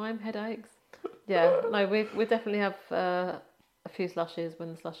all the time, headaches. Yeah, no, we definitely have a few slushies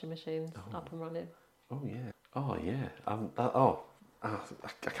when the slushie machine's up and running. Oh, yeah. Oh, yeah. I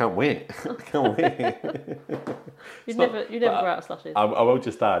can't wait. I can't wait. You never go out of slushies. I will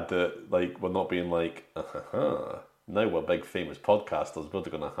just add that, like, we're not being like, now we're big famous podcasters, we're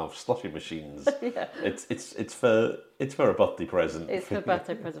going to have slushy machines. Yeah. It's for a birthday present. It's for a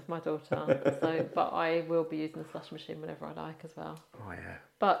birthday present for my daughter. But I will be using the slush machine whenever I like as well. Oh, yeah.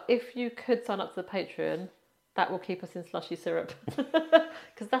 But if you could sign up to the Patreon, that will keep us in slushy syrup.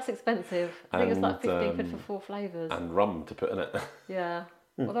 Because that's expensive. I think it's like 15 quid for 4 flavours. And rum to put in it. Yeah.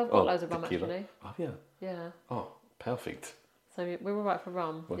 Well, they've got loads of rum, tequila. actually. Oh, yeah. Yeah. Oh, perfect. So we're all right for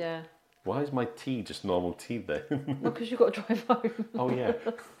rum, yeah. Why is my tea just normal tea then? Well, because you've got to drive home. Oh, yeah.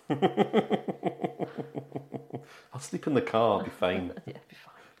 I'll sleep in the car, I'll be fine. Yeah, be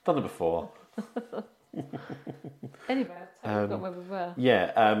fine. Done it before. Anyway, I forgot where we were.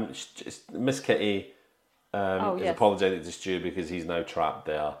 Yeah, Miss Kitty is yes. apologetic to Stu because he's now trapped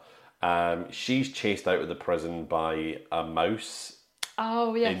there. She's chased out of the prison by a mouse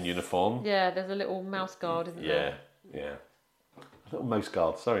in uniform. Yeah, there's a little mouse guard, isn't there? Yeah. A little mouse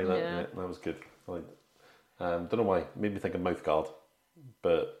guard. Sorry, that was good. Don't know why. Made me think of mouth guard.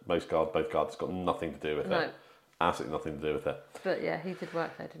 But mouse guard, both guards, got nothing to do with it. Absolutely nothing to do with it. But yeah, he did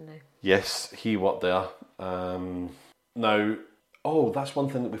work there, didn't he? Yes, he worked there. Now, that's one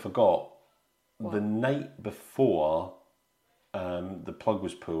thing that we forgot. What? The night before the plug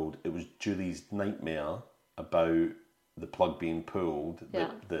was pulled, it was Julie's nightmare about the plug being pulled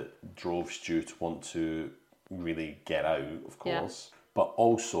that drove Stu to want to really get out, of course. Yeah. But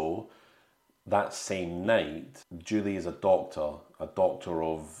also, that same night, Julie is a doctor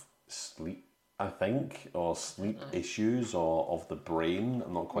of sleep, I think, or sleep issues, or of the brain.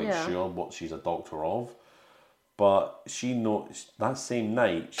 I'm not quite sure what she's a doctor of. But she noticed that same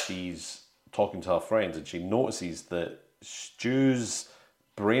night, she's talking to her friends, and she notices that Stu's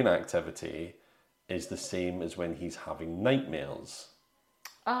brain activity is the same as when he's having nightmares.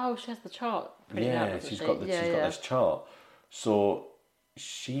 Oh, she has the chart. She's got this chart. So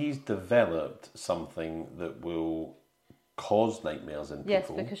she's developed something that will cause nightmares in people.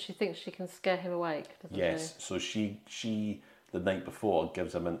 Yes, because she thinks she can scare him awake, doesn't she? Yes, so she the night before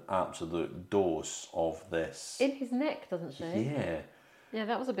gives him an absolute dose of this. In his neck, doesn't she? Yeah. Yeah,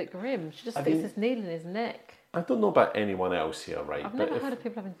 that was a bit grim. She just sticks this needle in his neck. I don't know about anyone else here, right? I've never heard of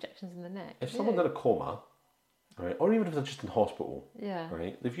people having injections in the neck. If someone's in a coma, right, or even if they're just in hospital, yeah,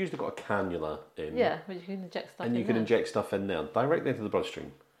 right, they've usually got a cannula in. Yeah, but you can inject stuff in there. And you can inject stuff in there, directly into the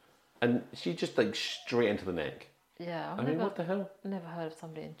bloodstream. And she just, straight into the neck. Yeah. I mean, what the hell? Never heard of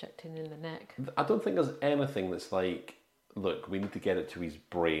somebody injecting in the neck. I don't think there's anything that's like, look, we need to get it to his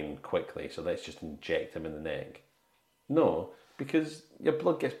brain quickly, so let's just inject him in the neck. No, because your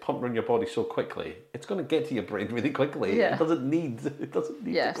blood gets pumped around your body so quickly, it's going to get to your brain really quickly. Yeah. It doesn't need to go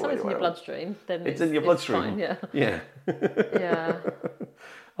if something's in your bloodstream, then it's in your bloodstream. Fine, yeah. Yeah. Yeah.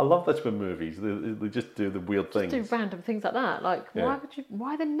 I love this with movies. They just do the weird things. Do random things like that. Like,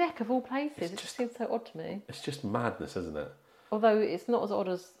 why the neck of all places? It just seems so odd to me. It's just madness, isn't it? Although it's not as odd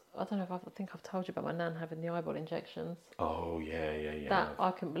as, I don't know if I think I've told you about my nan having the eyeball injections. Oh, yeah. That,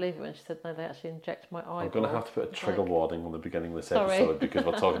 I couldn't believe it when she said, no, they actually inject my eyeball. I'm going to have to put a trigger warning on the beginning of this episode because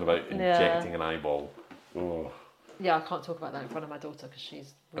we're talking about injecting an eyeball. Oh. Yeah, I can't talk about that in front of my daughter because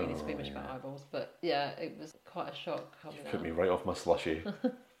she's really squeamish about eyeballs. But yeah, it was quite a shock. Put me right off my slushy.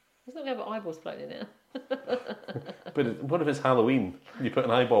 It's not going to have eyeballs floating in it. But what if it's Halloween? You put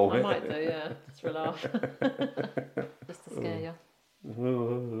an eyeball in it? I might do, yeah. Just for a laugh. Just to scare you.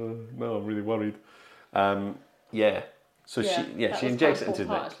 No, I'm really worried. Yeah. So she injects it into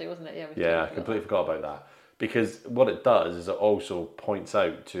the neck. Actually, wasn't it? Yeah, I completely forgot about that. Because what it does is it also points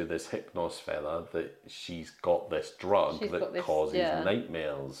out to this hypnos fella that she's got this drug that causes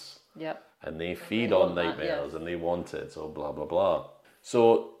nightmares. Yep. And they feed on nightmares and they want it, so blah, blah, blah.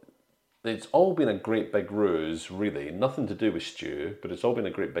 So it's all been a great big ruse, really. Nothing to do with Stu, but it's all been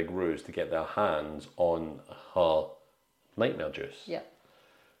a great big ruse to get their hands on her nightmare juice. Yeah.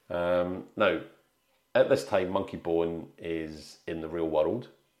 Now, at this time, Monkeybone is in the real world,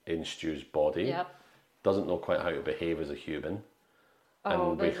 in Stu's body. Yep. Doesn't know quite how to behave as a human.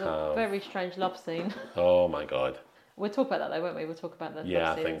 Oh, there's a very strange love scene. Oh my God. We'll talk about that though, won't we? We'll talk about the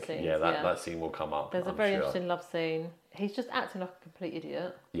love scene scenes. That scene will come up. There's a very interesting love scene. He's just acting like a complete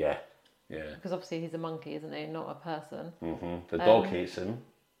idiot. Yeah. Because obviously he's a monkey, isn't he? Not a person. Mm-hmm. The dog hates him.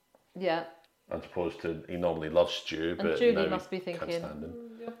 Yeah. As opposed to, he normally loves Stu, but Julie must be thinking,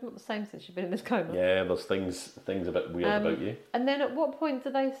 you're not the same since you've been in this coma. Yeah, there's things a bit weird about you. And then at what point do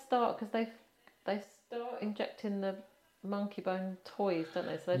they start? Because they start injecting the Monkeybone toys, don't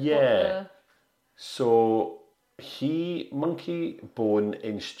they? So So Monkeybone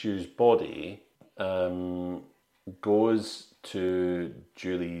in Stu's body goes to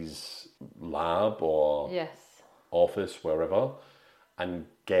Julie's lab or office, wherever, and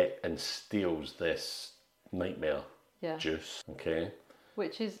steals this nightmare juice. Okay.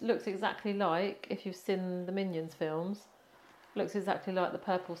 Which looks exactly like, if you've seen the Minions films, looks exactly like the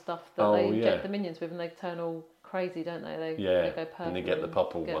purple stuff that they inject the Minions with, and they turn all crazy, don't they? They go purple. And they get the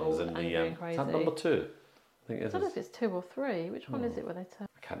purple ones in the. Is that number 2? I think it is. I don't know if it's 2 or 3. Which one is it where they turn?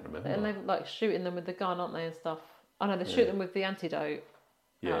 I can't remember. And they're like shooting them with the gun, aren't they, and stuff? Oh no, they shoot them with the antidote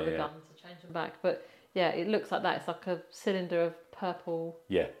out of the gun to change them back. But yeah, it looks like that. It's like a cylinder of purple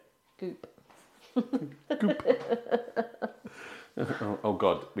goop. Oh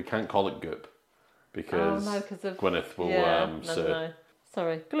God, we can't call it goop because Gwyneth will no.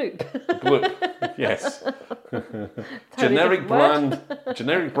 Sorry, gloop. Gloop, yes. generic brand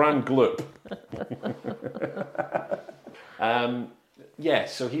gloop.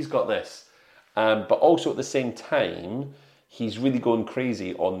 So he's got this, but also at the same time, he's really going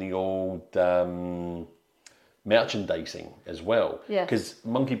crazy on the old merchandising as well. Yeah. Because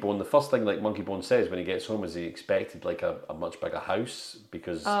Monkeybone, the first thing like Monkeybone says when he gets home is he expected like a much bigger house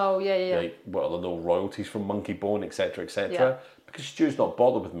because like what are the no royalties from Monkeybone, etc., etc. Yeah. Because Stu's not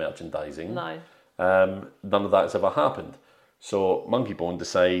bothered with merchandising. No. None of that's ever happened. So Monkeybone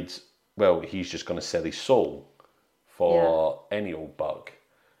decides, well, he's just going to sell his soul for any old buck.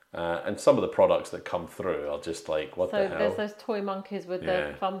 And some of the products that come through are just like, what the hell? So there's those toy monkeys with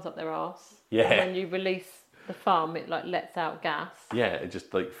their thumbs up their arse. Yeah. And when you release the thumb, it like lets out gas. Yeah, it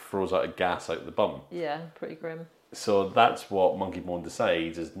just like throws out a gas out the bum. Yeah, pretty grim. So that's what Monkeybone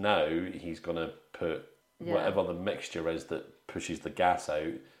decides is now he's going to put whatever the mixture is that pushes the gas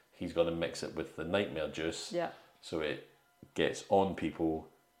out, he's going to mix it with the nightmare juice. Yeah. So it gets on people,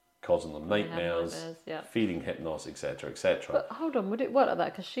 causing them nightmares, feeding hypnosis, etc., etc. But hold on, would it work like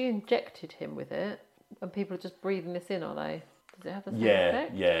that? Because she injected him with it, and people are just breathing this in, are they? Does it have the same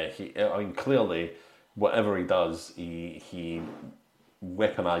effect? Yeah. I mean, clearly, whatever he does, he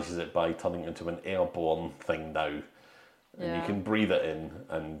weaponizes it by turning it into an airborne thing now, and you can breathe it in,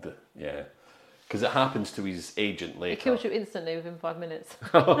 and because it happens to his agent later. It kills you instantly within 5 minutes.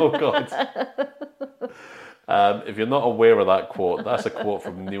 Oh God. If you're not aware of that quote, that's a quote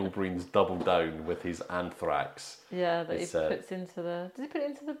from Neil Breen's Double Down with his anthrax. Yeah, that he puts into the... Does he put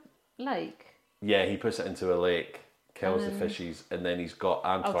it into the lake? Yeah, he puts it into a lake, kills the fishies, and then he's got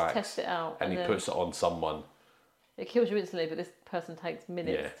anthrax. To test it out. And he puts it on someone. It kills you instantly, but this person takes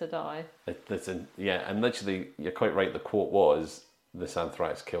minutes to die. And literally, you're quite right, the quote was, this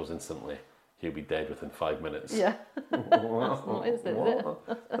anthrax kills instantly. He'll be dead within 5 minutes. Yeah. That's not instant, is it?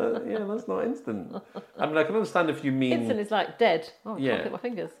 That's not instant. I mean, I can understand if you mean... Instant is like dead. Oh, I can't click my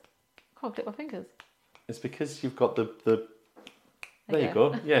fingers. Can't click my fingers. It's because you've got the... There you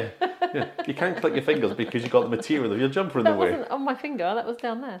go. Yeah. You can't click your fingers because you've got the material of your jumper in the way. That wasn't on my finger, that was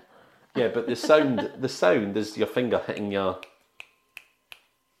down there. Yeah, but the sound is your finger hitting your...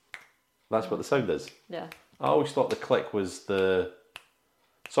 That's what the sound is. Yeah. I always thought the click was the...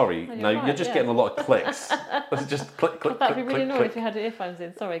 Sorry, you're just getting a lot of clicks. Let's just click, click, That'd be click, really click, annoying click. if you had earphones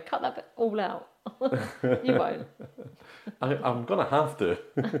in. Sorry, cut that bit all out. You won't. I'm going to have to.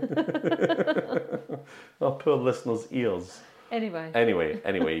 Our poor listeners' ears.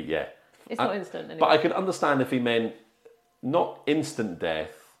 Anyway, yeah. It's not instant anyway. But I could understand if he meant not instant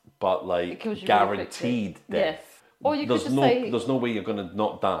death, but like guaranteed death. Yes. Or you could just say... There's no way you're going to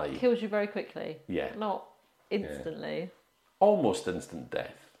not die. It kills you very quickly. Yeah. Not instantly. Yeah. Almost instant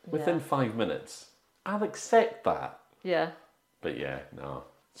death. Within 5 minutes. I'll accept that. Yeah. But no.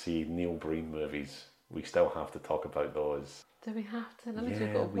 See, Neil Breen movies, we still have to talk about those. Do we have to? That means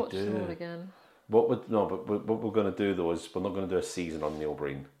we've got to watch them all again. But what we're going to do though is we're not going to do a season on Neil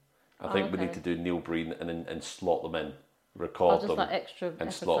Breen. I think we need to do Neil Breen and slot them in. record just them, like extra and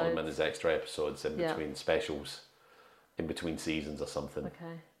episodes. slot them in as extra episodes in between specials, in between seasons or something.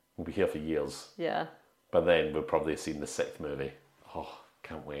 Okay. We'll be here for years. Yeah. But then we'll probably have seen the 6th movie. Oh,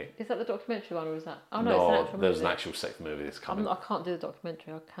 can't wait. Is that the documentary one, or is that? Oh no, it's an actual there's movie. an actual 6th movie that's coming. I can't do the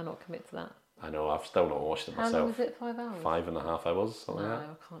documentary. I cannot commit to that. I know. I've still not watched it myself. How long is it? 5 hours. 5.5 hours, something like that.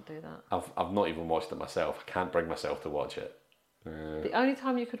 No, I can't do that. I've not even watched it myself. I can't bring myself to watch it. The only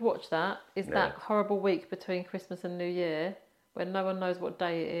time you could watch that is that horrible week between Christmas and New Year, when no one knows what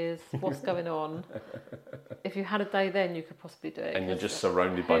day it is, what's going on. If you had a day then, you could possibly do it. And you're just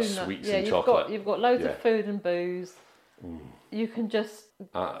surrounded by sweets and chocolate. You've got loads of food and booze. You can just.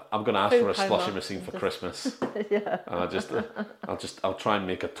 I'm going to ask for a slushy machine for Christmas. Yeah. And I'll try and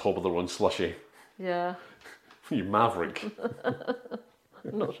make a Toblerone slushy. Yeah. You maverick.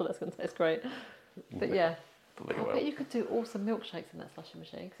 I'm not sure that's going to taste great, but yeah. I bet you could do awesome milkshakes in that slushy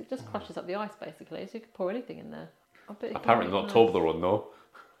machine, because it just crushes up the ice basically, so you could pour anything in there. Apparently not Toblerone though.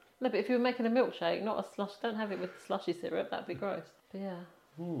 No, but if you were making a milkshake, not a slush, don't have it with slushy syrup, that'd be gross. But yeah,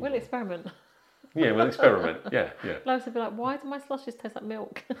 we'll experiment. Yeah, we'll experiment. Yeah. Loads would be like, why do my slushies taste like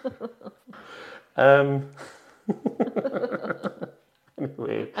milk?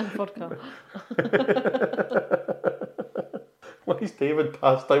 Anyway. And vodka. Why is David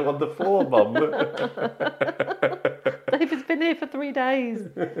passed out on the floor, Mum? David's been here for 3 days.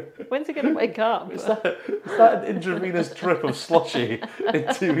 When's he going to wake up? Is that an intravenous drip of slushy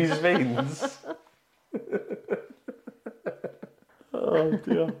into his veins? Oh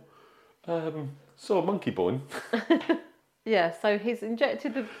dear. So Monkeybone. Yeah, so he's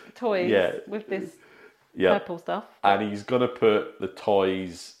injected the toys with this purple stuff. And he's going to put the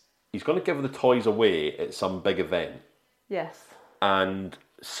toys... He's going to give the toys away at some big event. Yes. And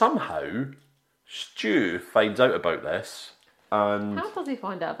somehow Stu finds out about this. And how does he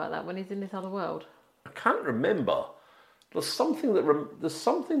find out about that when he's in this other world? I can't remember. There's something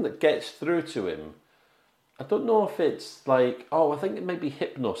that gets through to him. I don't know if it's like, I think it might be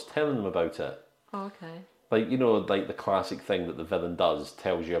Hypnos telling him about it. Oh, okay. Like, you know, like the classic thing that the villain does,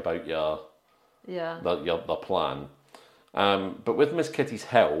 tells you about your plan. But with Miss Kitty's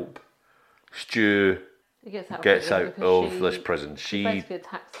help, Stu gets out of this prison. She basically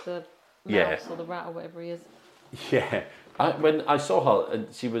attacks the mouse or the rat or whatever he is. Yeah. When I saw her,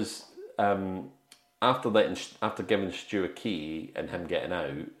 and she was after giving Stu a key and him getting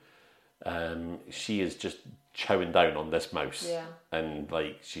out, she is just chowing down on this mouse. Yeah. And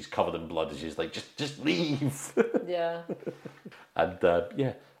like she's covered in blood, and she's like, just leave. Yeah. And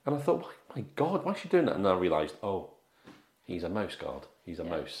and I thought, my God, why is she doing that? And I realised, he's a mouse guard. He's a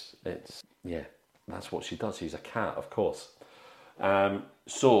mouse. That's what she does. She's a cat, of course.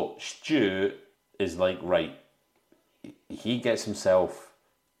 So Stu is like, right. He gets himself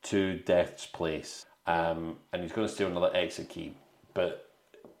to Death's place, and he's going to steal another exit key. But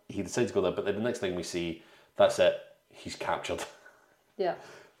he decides to go there. But then the next thing we see, that's it. He's captured. Yeah.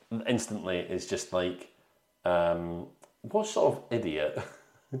 Instantly, it's just like, what sort of idiot?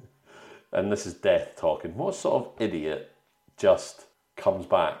 And this is Death talking. What sort of idiot just comes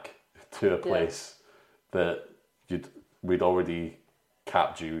back to a place that we'd already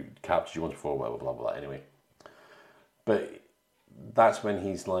captured you once before, blah blah blah blah. Anyway, but that's when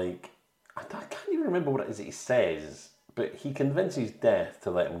he's like, I can't even remember what it is that he says, but he convinces Death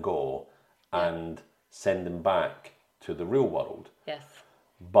to let him go and send him back to the real world. Yes.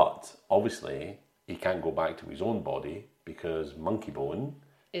 But obviously he can't go back to his own body because Monkeybone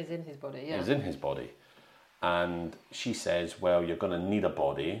is in his body. Yeah. Is in his body, and she says, "Well, you're going to need a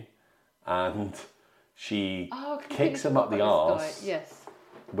body," and she kicks him up the arse. Yes.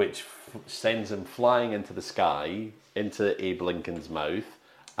 Which sends him flying into the sky, into Abe Lincoln's mouth,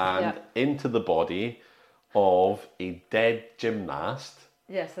 and into the body of a dead gymnast.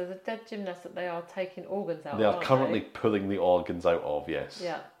 Yes, there's a dead gymnast that they are taking organs out of. They are currently pulling the organs out of, yes.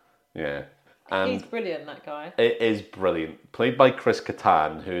 Yeah. Yeah. And he's brilliant, that guy. It is brilliant. Played by Chris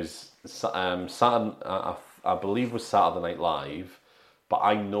Kattan, who's, I believe was Saturday Night Live, but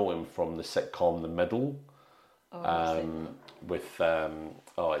I know him from the sitcom The Middle.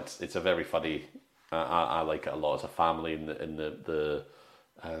 It's a very funny. I like it a lot. It's a family in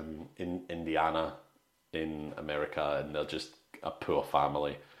Indiana, in America, and they're just a poor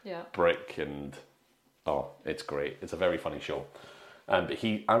family. Yeah. Brick and it's great. It's a very funny show. But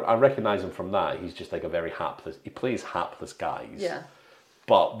I recognise him from that. He's just like a very hapless. He plays hapless guys. Yeah.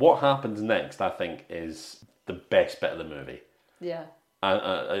 But what happens next, I think, is the best bit of the movie. Yeah.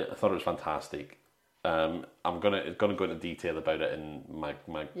 I thought it was fantastic. I'm gonna go into detail about it in my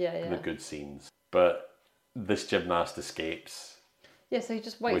the good scenes. But this gymnast escapes. Yeah, so he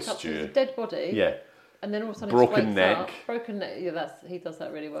just wakes up to his dead body. Yeah. and then all of a sudden broken neck. Broken neck. Yeah, he does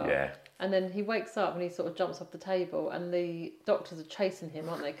that really well. Yeah. And then he wakes up and he sort of jumps off the table, and the doctors are chasing him,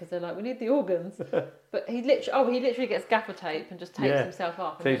 aren't they? Because they're like, we need the organs. But he literally gets gaffer tape and just tapes himself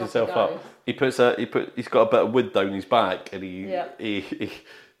up. And tapes himself up. He's got a bit of wood down his back, and he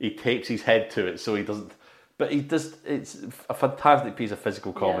tapes his head to it so he doesn't. But he does. It's a fantastic piece of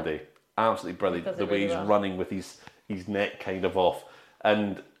physical comedy. Yeah. Absolutely brilliant. The way he's running with his neck kind of off,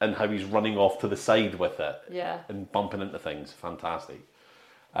 and how he's running off to the side with it. Yeah. And bumping into things. Fantastic.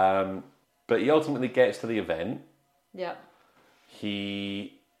 But he ultimately gets to the event. Yeah.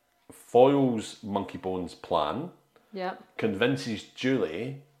 He foils Monkeybone's plan. Yeah. Convinces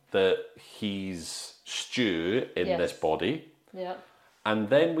Julie that he's Stu in this body. Yeah. And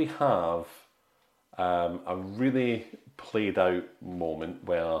then we have a really played out moment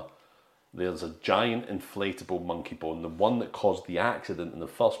where there's a giant inflatable Monkeybone, the one that caused the accident in the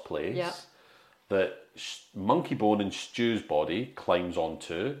first place, that Monkeybone in Stu's body climbs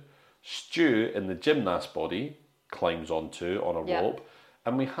onto, Stu in the gymnast body climbs onto on a rope,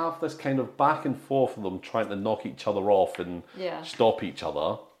 and we have this kind of back and forth of them trying to knock each other off and stop each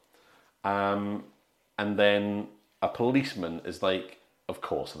other. And then a policeman is like, of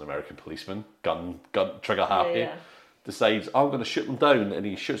course, an American policeman, gun trigger happy, decides, I'm going to shoot them down, and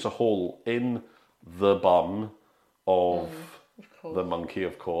he shoots a hole in the bum of the monkey,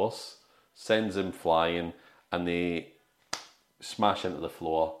 of course, sends him flying, and they smash into the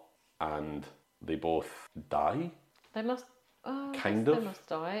floor, and they both die. They must, kind of. They must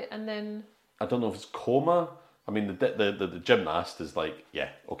die, and then I don't know if it's coma. I mean, the gymnast is like, yeah,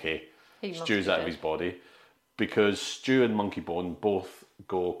 okay, Stu's out of his body, because Stu and Monkeybone both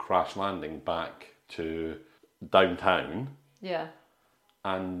go crash landing back to downtown. Yeah.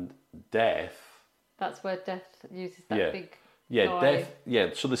 And Death. That's where Death uses that big. Yeah, guy. Death. Yeah,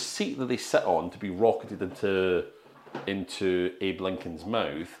 so the seat that they sit on to be rocketed into Abe Lincoln's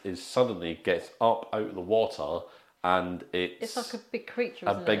mouth is suddenly gets up out of the water, and it's like a big creature,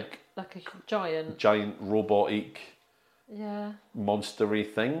 isn't it? Like a giant robotic, monstery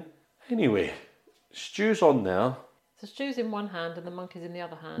thing. Anyway, Stu's on there. So Stu's in one hand and the monkey's in the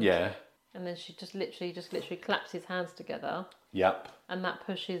other hand. Yeah. And then she just literally claps his hands together. Yep. And that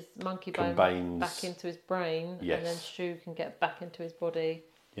pushes Monkeybone back into his brain. Yes. And then Stu can get back into his body.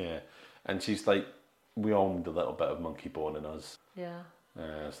 Yeah. And she's like, we all need a little bit of Monkeybone in us. Yeah.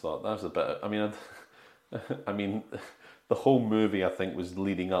 So that was a bit of, I mean, the whole movie, I think, was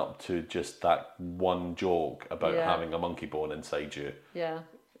leading up to just that one joke about having a Monkeybone inside you. Yeah.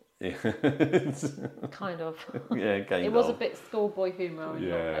 Kind of. Yeah, kind of. It was a bit schoolboy humour in a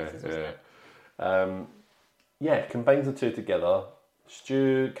lot of places, wasn't it? Combines the two together.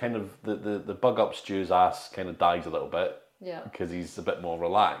 Stu kind of the bug up Stu's ass kind of dies a little bit. Yeah. Because he's a bit more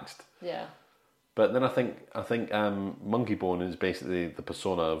relaxed. Yeah. But then I think Monkeybone is basically the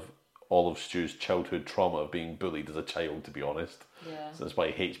persona of all of Stu's childhood trauma of being bullied as a child, to be honest. Yeah. So that's why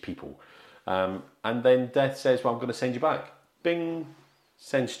he hates people. And then Death says, well, I'm going to send you back. Bing.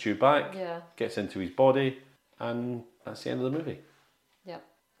 Sends Stu back, gets into his body, and that's the end of the movie. Yep.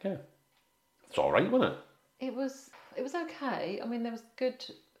 Yeah. It's all right, wasn't it? It was okay. I mean, there was good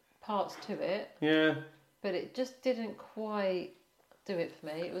parts to it. Yeah. But it just didn't quite do it for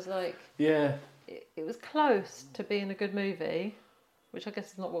me. It was like... Yeah. It was close to being a good movie, which I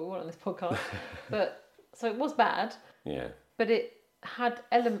guess is not what we want on this podcast. But so it was bad. Yeah. But it had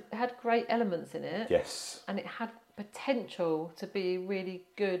great elements in it. Yes. And it had potential to be a really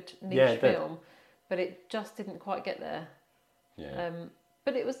good niche film, but it just didn't quite get there. Yeah.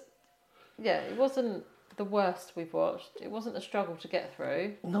 But it was, it wasn't the worst we've watched. It wasn't a struggle to get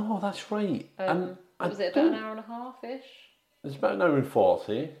through. No, that's right. Was it about an hour and a half-ish? It's about an hour and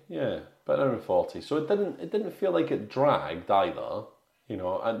 40. Yeah, about an hour and 40. So it didn't feel like it dragged either. You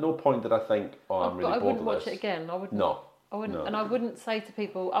know, at no point did I think, I'm really bored of this. I wouldn't watch it again. I wouldn't. No. I wouldn't, and I wouldn't say to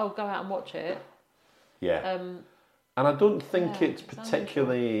people, go out and watch it. Yeah. And I don't think it's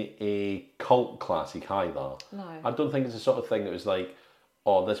particularly a cult classic either. No. I don't think it's the sort of thing that was like,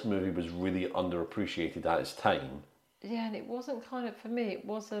 this movie was really underappreciated at its time. Yeah, and it wasn't for me, it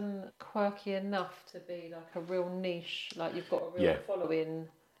wasn't quirky enough to be like a real niche, like you've got a real following,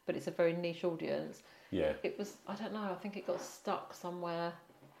 but it's a very niche audience. Yeah. It was, I don't know, I think it got stuck somewhere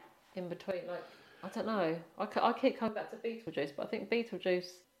in between, like, I don't know. I keep coming back to Beetlejuice, but I think Beetlejuice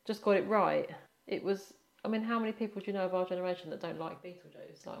just got it right. It was... I mean, how many people do you know of our generation that don't like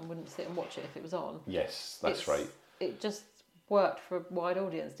Beetlejuice, and wouldn't sit and watch it if it was on? That's right. It just worked for a wide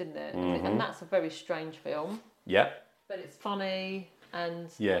audience, didn't it? Mm-hmm. And that's a very strange film. Yeah. But it's funny, and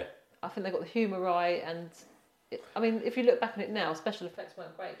I think they got the humour right. And I mean, if you look back on it now, special effects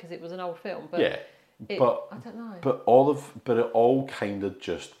weren't great because it was an old film. But I don't know. But it all kind of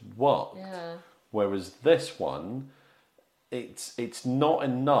just worked. Yeah. Whereas this one, it's not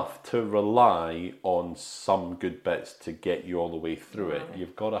enough to rely on some good bits to get you all the way through it.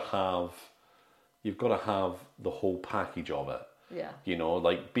 You've got to have the whole package of it. Yeah. You know,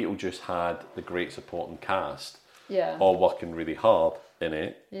 like Beetlejuice had the great supporting cast. Yeah. All working really hard in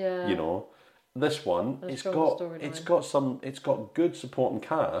it. Yeah. You know, this one it's got good supporting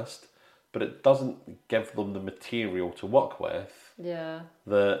cast, but it doesn't give them the material to work with. Yeah.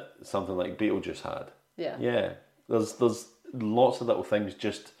 That something like Beetlejuice had. Yeah. Yeah. There's lots of little things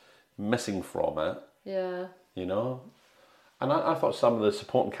just missing from it. Yeah. You know? And I thought some of the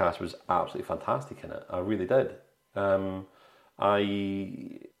supporting cast was absolutely fantastic in it. I really did. I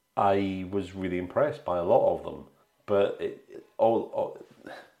was really impressed by a lot of them. But all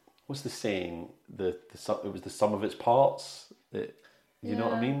what's the saying? It was the sum of its parts. You know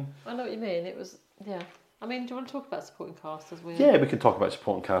what I mean? I know what you mean. It was, yeah. I mean, do you want to talk about supporting cast as well? Yeah, we can talk about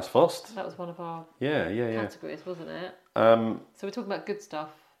supporting cast first. That was one of our categories, wasn't it? So we're talking about good stuff.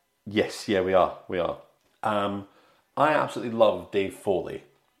 Yes, yeah, we are. I absolutely love Dave Foley,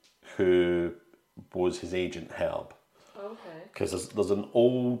 who was his agent Herb. Okay. Because there's an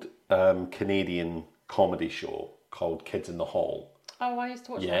old Canadian comedy show called Kids in the Hall. Oh, I used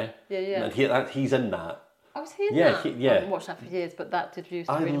to watch that. Yeah. And he's in that. Oh, was he in that? I haven't watched that for years, but that did used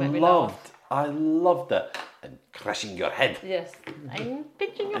to really make me laugh. I loved it. And crushing your head. Yes. I'm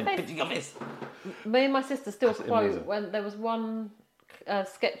pinching your face. Me and my sister still quote when there was one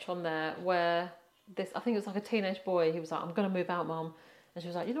sketch on there where I think it was like a teenage boy, he was like, I'm going to move out, Mum. And she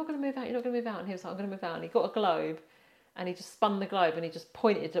was like, you're not going to move out, you're not going to move out. And he was like, I'm going to move out. And he got a globe and he just spun the globe and he just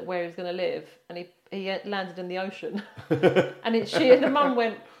pointed at where he was going to live. And he landed in the ocean. And she and the mum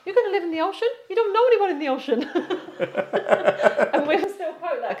went, you're going to live in the ocean? You don't know anyone in the ocean. And we still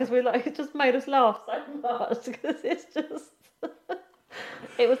quote that because we're like, it just made us laugh so much because it's just...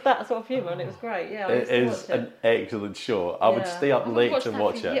 It was that sort of humour and it was great. Yeah, it is an excellent show. I would stay up late to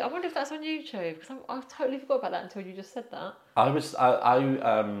watch it. I wonder if that's on YouTube because I totally forgot about that until you just said that. I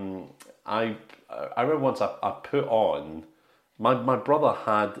remember once I put on. My brother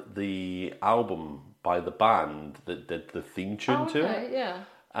had the album by the band that did the theme tune to it. Yeah.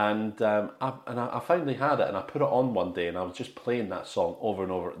 And I finally had it and I put it on one day and I was just playing that song over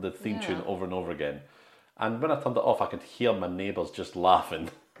and over, the theme tune over and over again. And when I turned it off, I could hear my neighbours just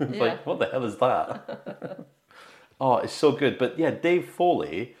laughing. It's like, what the hell is that? Oh, it's so good. But yeah, Dave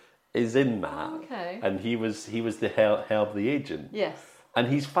Foley is in that. Oh, okay. And he was the Herb the agent. Yes. And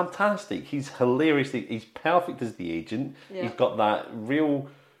he's fantastic. He's hilarious. He's perfect as the agent. Yeah. He's got that real,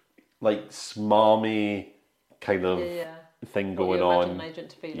 like, smarmy kind of thing going on. An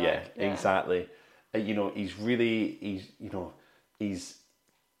agent to be like. Yeah, exactly. You know, he's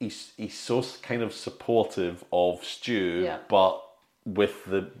so kind of supportive of Stu, but with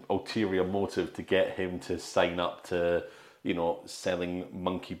the ulterior motive to get him to sign up to, you know, selling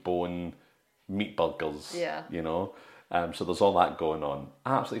Monkeybone meat burgers. Yeah. You know, so there's all that going on.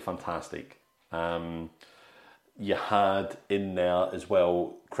 Absolutely fantastic. You had in there as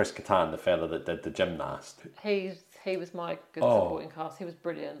well Chris Kattan, the fella that did the gymnast. He was my good supporting cast. He was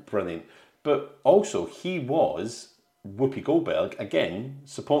brilliant. Brilliant. But also he was Whoopi Goldberg, again,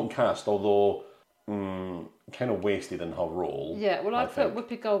 supporting cast, although kind of wasted in her role. Yeah, well, I put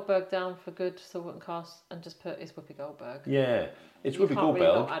Whoopi Goldberg down for good supporting cast and just put it's Whoopi Goldberg. Yeah, it's Whoopi Goldberg.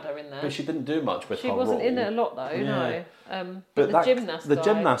 Really not add her in there. But she didn't do much with her role. She wasn't in it a lot though, no. But the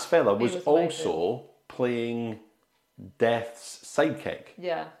gymnast fella was also playing Death's sidekick.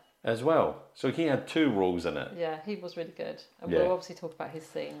 Yeah. As well. So he had two roles in it. Yeah, he was really good. And we'll obviously talk about his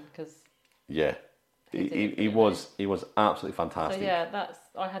scene because... Yeah. He was absolutely fantastic. So yeah,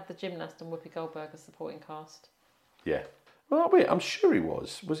 I had the gymnast and Whoopi Goldberg as supporting cast. Yeah. Well, wait, I'm sure he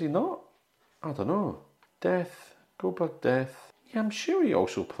was. Was he not? I don't know. Goldberg Death. Yeah, I'm sure he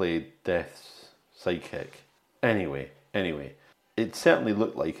also played Death's sidekick. Anyway, it certainly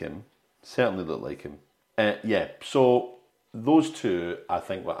looked like him. Yeah. So those two, I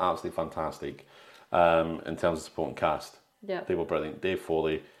think, were absolutely fantastic in terms of supporting cast. Yeah. They were brilliant. Dave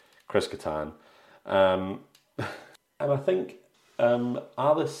Foley, Chris Kattan. And I think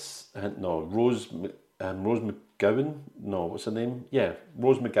Rose McGowan. No, what's her name? Yeah,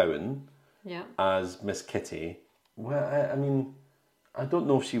 Rose McGowan. Yeah. As Miss Kitty. Well, I mean, I don't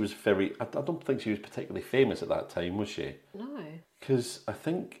know if she was I don't think she was particularly famous at that time, was she? No. Because I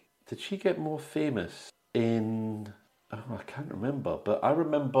think, did she get more famous in... Oh, I can't remember. But I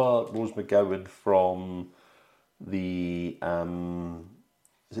remember Rose McGowan from the...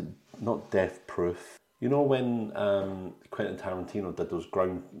 is it not Death Proof? You know when Quentin Tarantino did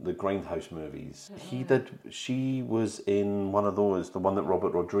the Grindhouse movies? She was in one of those, the one that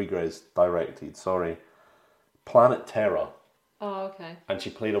Robert Rodriguez directed, Planet Terror. Oh, okay. And she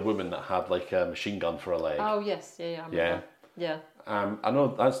played a woman that had like a machine gun for a leg. Oh, yes. Yeah, I remember. Yeah. I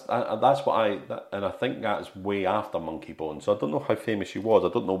know that's and I think that's way after Monkeybone. So I don't know how famous she was. I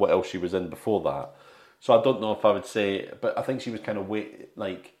don't know what else she was in before that. So I don't know if I would say, but I think she was kind of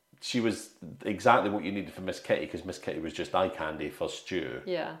she was exactly what you needed for Miss Kitty, because Miss Kitty was just eye candy for Stu.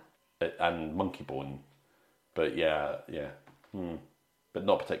 Yeah. And Monkeybone, but but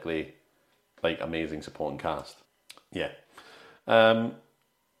not particularly like amazing supporting cast. Yeah.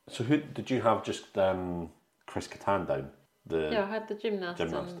 So who did you have? Just Chris Kattan down. I had the gymnast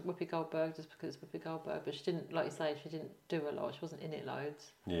and Whoopi Goldberg, just because it's Whoopi Goldberg, but she didn't, like you say, she didn't do a lot. She wasn't in it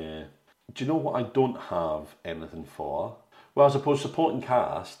loads. Yeah. Do you know what I don't have anything for? Well, I suppose supporting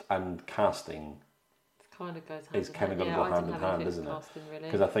cast and casting. It kind of goes hand it's kind of going to go hand in hand, isn't it?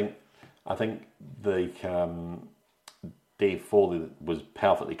 Because I think the Dave Foley was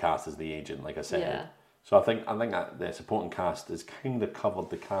perfectly cast as the agent, like I said. Yeah. So I think that the supporting cast has kind of covered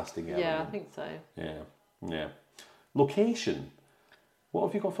the casting element. Yeah, I think so. Yeah. Location. What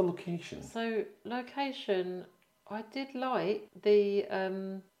have you got for location? So location, I did like the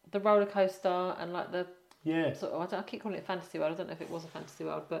roller coaster and like the I keep calling it fantasy world. I don't know if it was a fantasy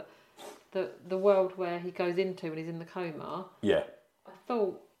world, but the world where he goes into when he's in the coma. Yeah. I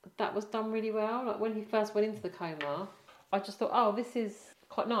thought that was done really well. Like when he first went into the coma, I just thought, oh, this is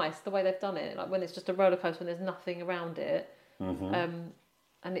quite nice the way they've done it. Like when it's just a roller coaster and there's nothing around it, and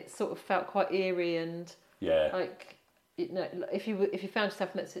it sort of felt quite eerie and like. If you found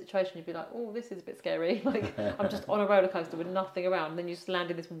yourself in that situation, you'd be like, "Oh, this is a bit scary." Like I'm just on a roller coaster with nothing around, and then you just land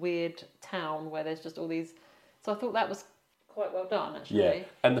in this weird town where there's just all these. So I thought that was quite well done, actually. Yeah,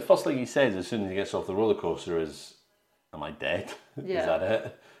 and the first thing he says as soon as he gets off the roller coaster is, "Am I dead?" Yeah. Is that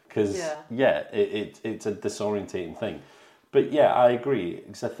it? Because it's a disorientating thing. But yeah, I agree,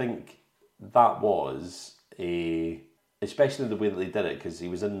 because I think that was especially the way that they did it, because he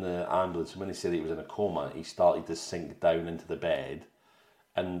was in the ambulance, and when he said he was in a coma, he started to sink down into the bed.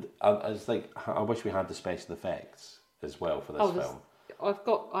 And I was like, I wish we had the special effects as well for this film.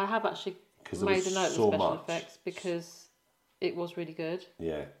 I have actually made a note of the special effects, because it was really good.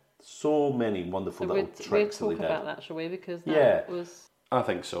 Yeah. So many wonderful little tricks that they did. We'll talk about that, shall we? Because that was... I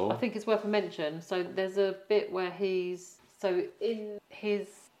think so. I think it's worth a mention. So there's a bit where he's... So in his...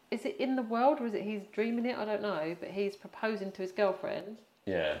 Is it in the world, or is it he's dreaming it? I don't know. But he's proposing to his girlfriend.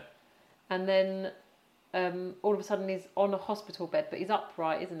 Yeah. And then all of a sudden he's on a hospital bed, but he's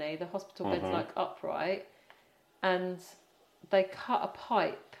upright, isn't he? The hospital bed's like upright. And they cut a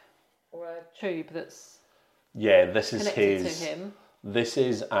pipe or a tube that's this is connected to him. This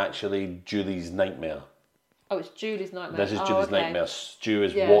is actually Julie's nightmare. Oh, it's Julie's nightmare. This is Julie's nightmare. Stu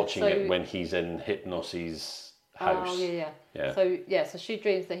is watching it when he's in Hypnos's house. Oh, yeah. So she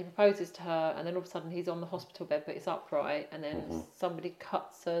dreams that he proposes to her, and then all of a sudden he's on the hospital bed, but it's upright, and then somebody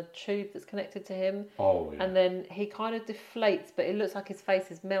cuts a tube that's connected to him. Oh, yeah. And then he kind of deflates, but it looks like his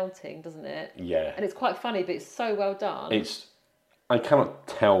face is melting, doesn't it? Yeah. And it's quite funny, but it's so well done. I cannot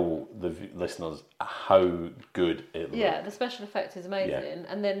tell the listeners how good it looks. Yeah, the special effect is amazing. Yeah.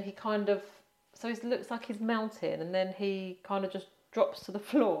 And then he kind of... So it looks like he's melting, and then he kind of just drops to the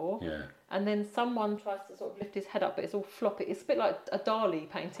floor. Yeah. And then someone tries to sort of lift his head up, but it's all floppy. It's a bit like a Dali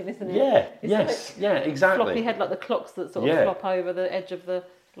painting, isn't it? Yeah, exactly. Floppy head, like the clocks that sort of flop over the edge of the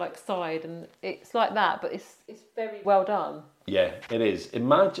side, and it's like that, but it's very well done. Yeah, it is.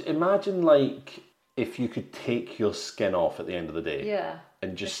 Imagine like if you could take your skin off at the end of the day. Yeah.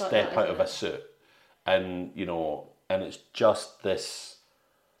 And just step out of a suit, and and it's just this.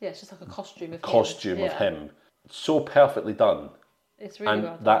 Yeah, it's just like a costume of him. So perfectly done. It's really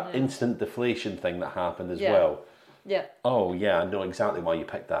well done. And that instant deflation thing that happened as well. Yeah. Oh, yeah, I know exactly why you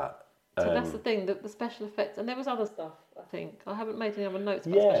picked that. So that's the thing, the special effects. And there was other stuff, I think. I haven't made any other notes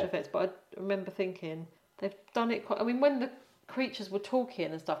about special effects, but I remember thinking they've done it quite... I mean, when the creatures were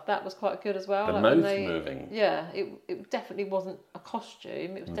talking and stuff, that was quite good as well. The mouth moving. Yeah, it definitely wasn't a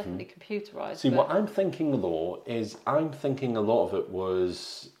costume. It was definitely computerised. See, what I'm thinking, though, is I'm thinking a lot of it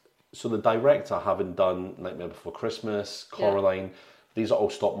was... So the director, having done Nightmare Before Christmas, Coraline, these are all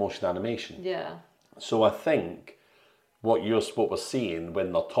stop motion animation. Yeah. So I think what we're seeing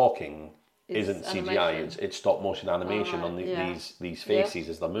when they're talking isn't CGI. It's stop motion animation on these faces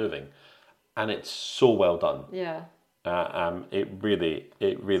as they're moving, and it's so well done. Yeah. It really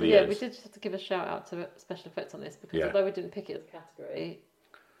is. We did just have to give a shout out to special effects on this, because although we didn't pick it as a category,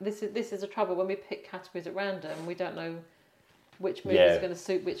 this is a trouble when we pick categories at random. We don't know which movie is going to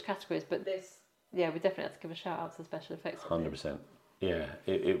suit which categories, but this yeah, we definitely have to give a shout out to the special effects. 100%. Yeah,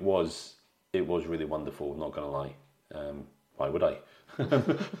 it was really wonderful. Not gonna lie. Why would I?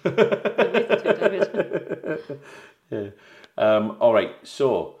 Yeah. All right.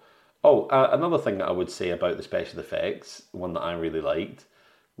 So, another thing that I would say about the special effects, one that I really liked,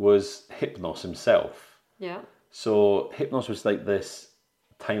 was Hypnos himself. Yeah. So Hypnos was like this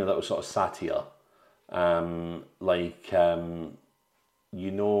tiny little sort of satyr. I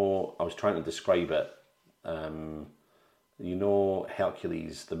was trying to describe it.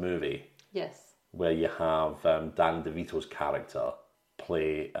 Hercules, the movie? Yes. Where you have Dan DeVito's character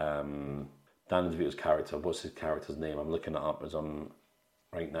play... Dan DeVito's character, what's his character's name? I'm looking it up as I'm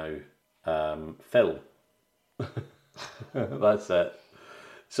right now. Phil. That's it.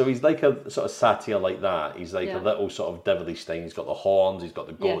 So he's like a sort of satyr like that. He's like a little sort of devilish thing. He's got the horns, he's got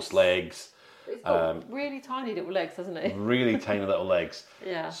the goat's legs. He's got really tiny little legs, hasn't he? Really tiny little legs.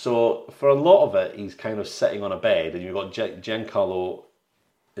 Yeah. So for a lot of it, he's kind of sitting on a bed, and you've got Giancarlo.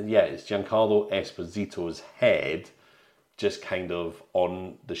 Yeah, it's Giancarlo Esposito's head, just kind of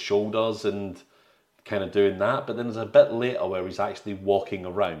on the shoulders and kind of doing that. But then there's a bit later where he's actually walking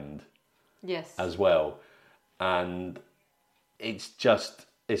around. Yes. As well, and it's just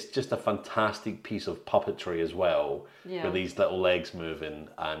a fantastic piece of puppetry as well. Yeah. With these little legs moving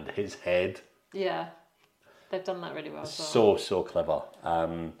and his head. Yeah, they've done that really well as well. So clever.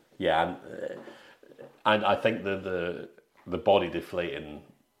 And I think the body deflating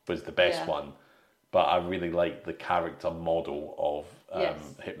was the best one, but I really liked the character model of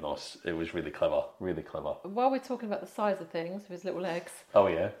Hypnos. It was really clever, really clever. While we're talking about the size of things with his little legs, oh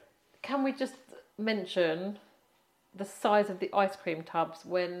yeah, can we just mention the size of the ice cream tubs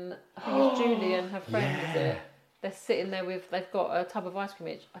when I think it's Julie and her friend is it? They're sitting there they've got a tub of ice cream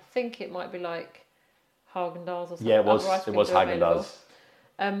each. I think it might be like Haagen-Dazs or something. Yeah, it was Haagen-Dazs.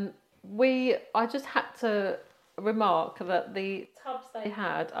 I just had to remark that the tubs they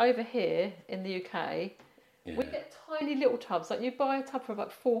had over here in the UK, we get tiny little tubs. Like you buy a tub for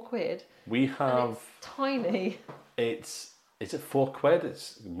about £4. We have... It's tiny. Is it £4?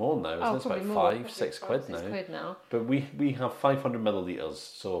 It's more now, isn't it? It's about more, £6 now. £6 now. But we have 500 millilitres.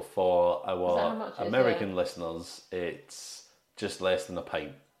 So for our American listeners, it's just less than a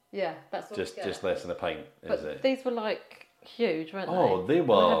pint. Yeah, that's what just less than a pint, is it? These were like huge, weren't they? Oh, they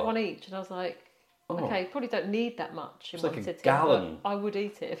were. I had one each, and I was like, okay, probably don't need that much in one sitting. It's like a gallon. I would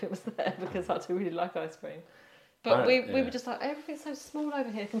eat it if it was there because I do really like ice cream. But we were just like, everything's so small over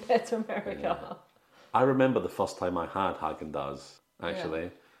here compared to America. Yeah. I remember the first time I had Haagen-Dazs,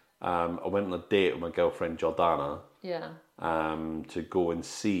 actually. Yeah. I went on a date with my girlfriend Jordana to go and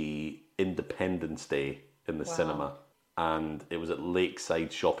see Independence Day in the cinema. And it was at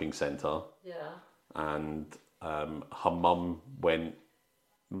Lakeside Shopping Centre. Yeah. And her mum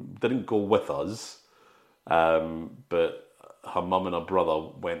didn't go with us, but her mum and her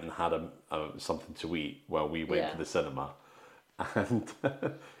brother went and had something to eat while we went to the cinema. And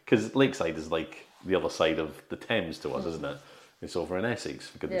because Lakeside is like the other side of the Thames to us, isn't it? It's over in Essex,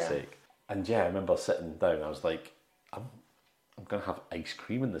 for goodness sake. And I remember sitting down, I was like, I'm going to have ice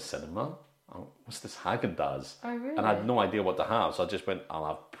cream in the cinema? What's this Haagen-Dazs? Oh, really? And I had no idea what to have, so I just went, I'll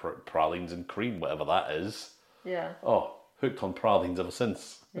have pralines and cream, whatever that is. Yeah. Oh, hooked on pralines ever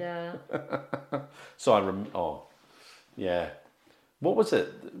since. Yeah. So What was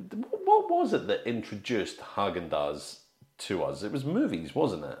it? What was it that introduced Haagen-Dazs to us? It was movies,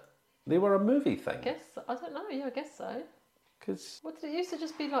 wasn't it? They were a movie thing. I don't know. Yeah, I guess so. Because what did it used to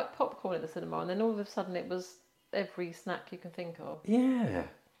just be like popcorn at the cinema, and then all of a sudden it was every snack you can think of. Yeah,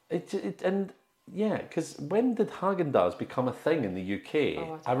 because when did Haagen-Dazs become a thing in the UK?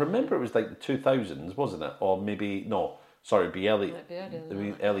 Oh, I remember it was like the 2000s, wasn't it? Or maybe it'd be early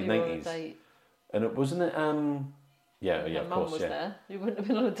 90s. And it wasn't it. Of Mum course. Was there. You wouldn't have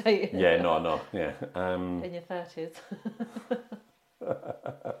been on a date. No. In your 30s.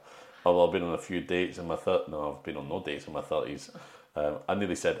 Although I've been on a few dates in my 30s. No, I've been on no dates in my 30s. I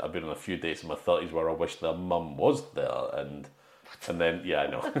nearly said I've been on a few dates in my 30s where I wish their mum was there, and then I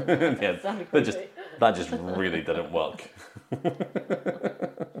know. That just really didn't work.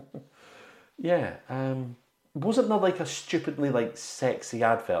 Wasn't there like a stupidly sexy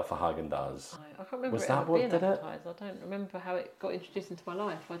advert for Haagen-Dazs? I can't remember. Was that what did it? I don't remember how it got introduced into my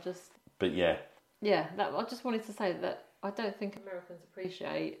life. But yeah. Yeah, I just wanted to say that I don't think Americans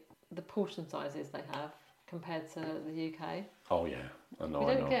appreciate the portion sizes they have compared to the UK. Oh yeah, I know.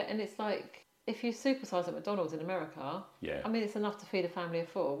 And it's like if you supersize at McDonald's in America, I mean it's enough to feed a family of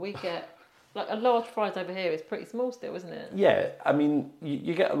 4. We get Like a large fries over here is pretty small still, isn't it? Yeah, I mean,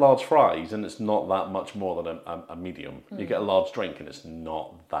 you get a large fries and it's not that much more than a medium. You get a large drink and it's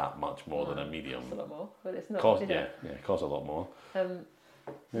not that much more than a medium. It's a lot more, but it's not. It costs a lot more.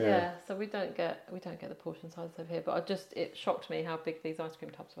 So we don't get the portion sizes over here. But it shocked me how big these ice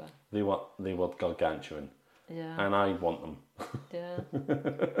cream tubs were. They were gargantuan. Yeah. And I want them. Yeah.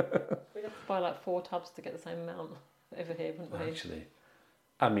 We'd have to buy like 4 tubs to get the same amount over here, wouldn't we? Actually,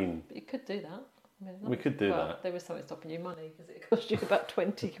 I mean... But you could do that. I mean, we could do that. There was something stopping you money because it cost you about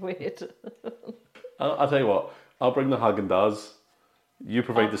 20 quid. I'll tell you what, I'll bring the Haagen-Dazs, you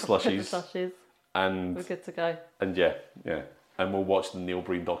provide the slushies. And we're good to go. And yeah. And we'll watch the Neil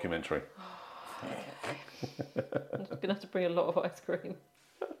Breen documentary. I'm going to have to bring a lot of ice cream.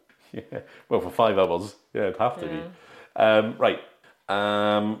 Yeah, well, for 5 hours, it'd have to be. Right,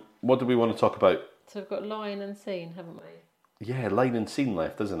 what do we want to talk about? So we've got line and scene, haven't we? Yeah, line and scene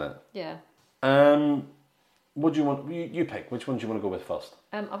left, isn't it? Yeah. What do you want? You pick. Which one do you want to go with first?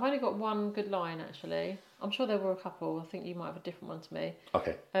 I've only got one good line, actually. I'm sure there were a couple. I think you might have a different one to me.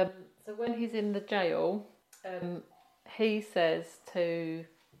 Okay. So when he's in the jail, he says to...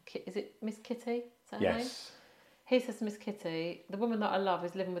 Is it Miss Kitty? Is that her name? He says to Miss Kitty, the woman that I love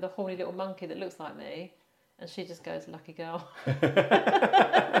is living with a horny little monkey that looks like me. And she just goes, lucky girl. I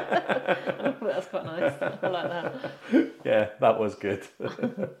thought that's quite nice. I like that. Yeah, that was good.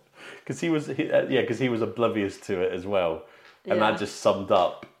 Because he was oblivious to it as well. And that just summed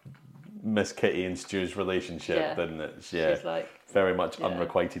up Miss Kitty and Stu's relationship, didn't it? Yeah, she's like, very much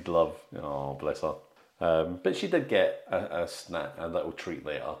unrequited love. Oh, bless her. But she did get a snack, a little treat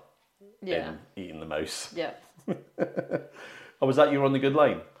later. Yeah. In eating the mouse. Yeah. Oh, was that your on the good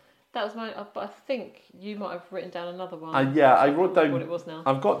line? That was mine, but I think you might have written down another one. I wrote down what it was now.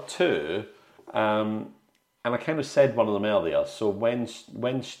 I've got 2, and I kind of said one of them earlier. So when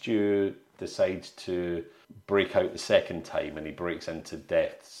Stu decides to break out the second time and he breaks into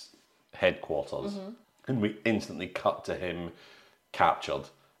Death's headquarters, and we instantly cut to him captured,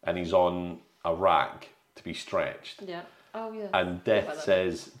 and he's on a rack to be stretched. Yeah. Oh yeah. And Death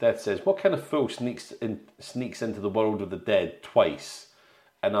says, "What kind of fool sneaks into the world of the dead twice?"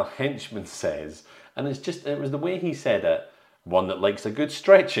 And our henchman says, and it was the way he said it, one that likes a good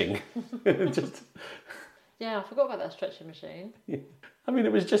stretching. Yeah, I forgot about that stretching machine. Yeah. I mean,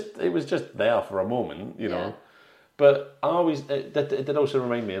 it was just there for a moment, you know. But it did also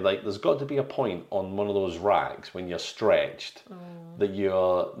remind me, like, there's got to be a point on one of those racks when you're stretched that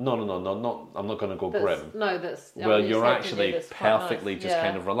you're I'm not going to go grim. No, that's where you're actually perfectly nice. Just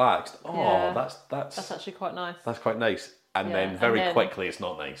kind of relaxed. Oh, that's actually quite nice. That's quite nice. And then very quickly, it's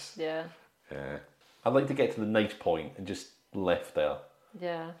not nice. Yeah. Yeah. I'd like to get to the nice point and just left there.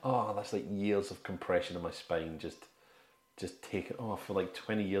 Yeah. Oh, that's like years of compression in my spine. Just take it. Oh, I feel like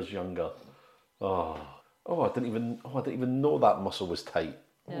 20 years younger. Oh, I didn't even know that muscle was tight.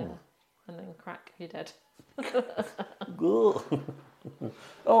 Yeah. And then crack, you're dead.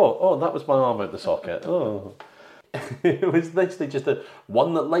 Oh, that was my arm out the socket. Oh. It was literally just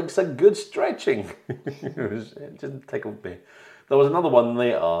one that likes a good stretching. It just tickled me. There was another one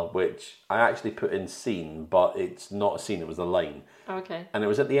later which I actually put in scene, but it's not a scene, it was a line. Oh, okay. And it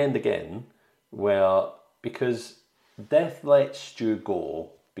was at the end again, where, because Death lets Stu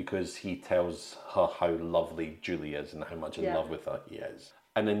go because he tells her how lovely Julie is and how much in love with her he is.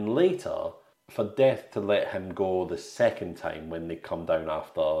 And then later, for Death to let him go the second time when they come down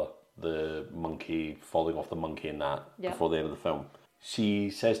after the monkey, falling off the monkey and that, before the end of the film, she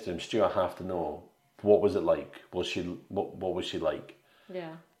says to him, "Stu, I have to know, what was it like? What was she like?"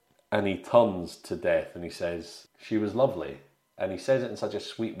 Yeah. And he turns to Death and he says, "She was lovely." And he says it in such a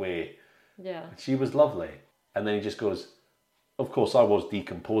sweet way. Yeah. "She was lovely." And then he just goes, "Of course, I was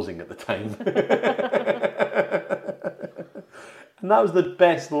decomposing at the time." And that was the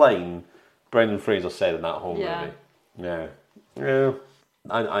best line Brendan Fraser said in that whole movie. Yeah.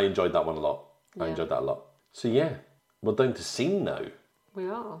 I enjoyed that one a lot. I enjoyed that a lot. So yeah, we're down to scene now. We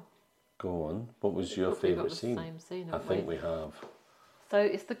are. Go on. What was your favourite scene? Same scene, I think we have. So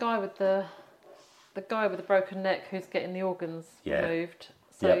it's the guy with the broken neck who's getting the organs removed.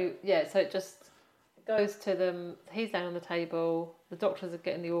 So so it just goes to them. He's down on the table. The doctors are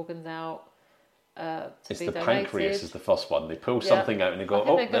getting the organs out. It's the pancreas is the first one. They pull something out and they go,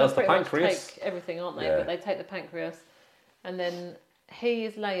 "Oh, there's the pancreas." Take everything, aren't they? But they take the pancreas, and then he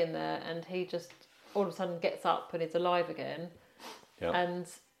is laying there, and he just all of a sudden gets up and is alive again. Yeah.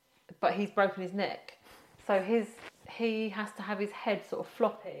 But he's broken his neck, so he has to have his head sort of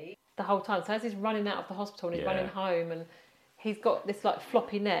floppy the whole time. So as he's running out of the hospital and he's running home, and he's got this like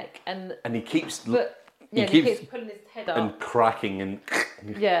floppy neck, and he keeps he keeps pulling his head up and cracking and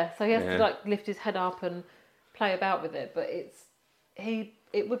Yeah, so he has to like lift his head up and play about with it, but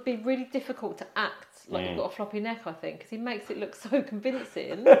it would be really difficult to act like you've got a floppy neck, I think, because he makes it look so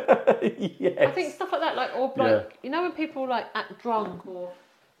convincing. Yes. I think stuff like that, you know when people like act drunk, or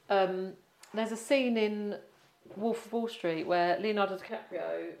there's a scene in Wolf of Wall Street where Leonardo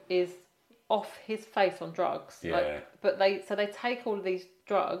DiCaprio is off his face on drugs. Yeah. But they take all of these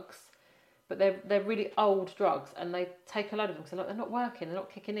drugs, but they're really old drugs, and they take a load of them because they're not working, they're not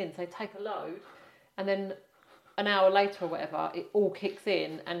kicking in. So they take a load, and then an hour later or whatever, it all kicks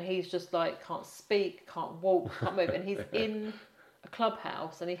in, and he's just like can't speak, can't walk, can't move, and he's in a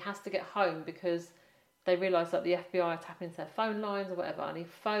clubhouse, and he has to get home because they realise that the FBI are tapping into their phone lines or whatever, and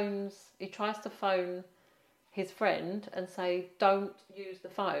he tries to phone his friend and say, don't use the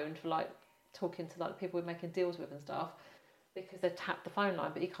phone for like talking to like people we're making deals with and stuff, because they've tapped the phone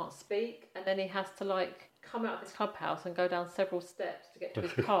line, but he can't speak, and then he has to like come out of this clubhouse and go down several steps to get to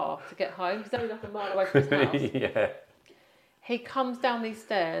his car to get home. He's only like a mile away from his house. Yeah. He comes down these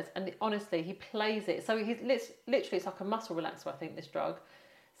stairs, and honestly, he plays it. So he's literally, it's like a muscle relaxer, I think, this drug.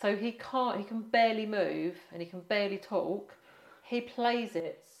 So he can barely move, and he can barely talk. He plays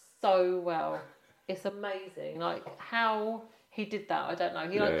it so well. It's amazing. Like how he did that, I don't know.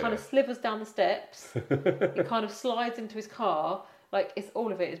 He kind of slithers down the steps. He kind of slides into his car. Like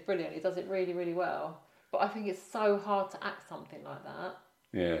all of it is brilliant. He does it really, really well. But I think it's so hard to act something like that.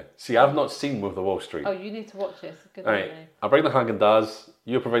 Yeah. See, I've not seen Wolf of Wall Street. Oh, you need to watch it. It's a good All right. I'll bring the Haagen-Dazs.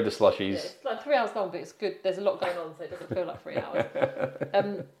 You provide the slushies. Yeah, it's like 3 hours long, but it's good. There's a lot going on, so it doesn't feel like 3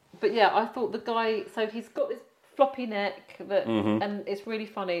 hours. But yeah, I thought the guy. So he's got this floppy neck, and it's really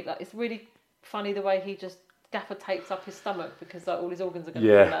funny. Like it's really funny the way he just gaffer tapes up his stomach because like all his organs are going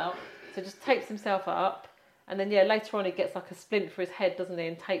to fall out. So just tapes himself up, and then later on he gets like a splint for his head, doesn't he?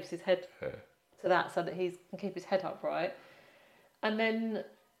 And tapes his head to that so that he can keep his head upright. And then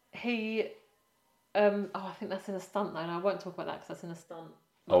he, I think that's in a stunt though, and I won't talk about that because that's in a stunt.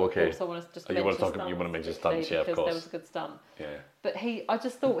 Oh, okay. So I want to just you want to mention stunts, yeah, of course. There was a good stunt. Yeah. But I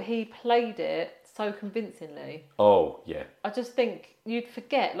just thought he played it so convincingly. Oh, yeah. I just think you'd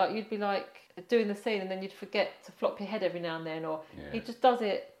forget, like you'd be like doing the scene, and then you'd forget to flop your head every now and then, or he just does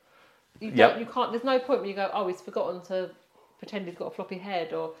it. You can't. There's no point when you go, oh, he's forgotten to pretend he's got a floppy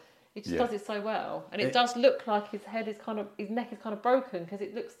head, or he just does it so well, and it does look like his neck is kind of broken because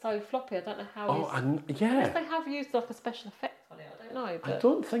it looks so floppy. I don't know how. Unless they have used like a special effect on it, I don't know. But I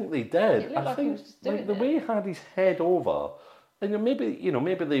don't think they did. I think like the way he had his head over, and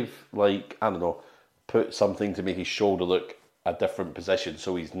maybe they've like I don't know, put something to make his shoulder look a different position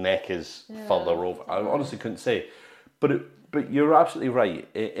so his neck is further over. I honestly couldn't say, but you're absolutely right.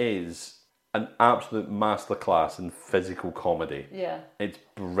 It is an absolute masterclass in physical comedy. Yeah. It's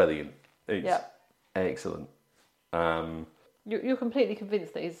brilliant. It's excellent. You're completely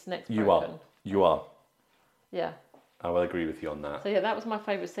convinced that his neck's broken. You are. Yeah. I will agree with you on that. So that was my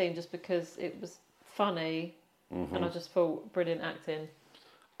favourite scene just because it was funny and I just thought brilliant acting.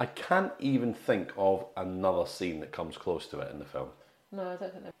 I can't even think of another scene that comes close to it in the film. No, I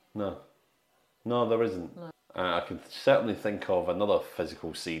don't think there. No, there isn't. No. I can certainly think of another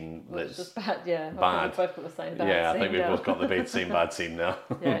physical scene that's just bad. Yeah, bad. We've both got the same bad scene. I think we've both got the same bad scene now.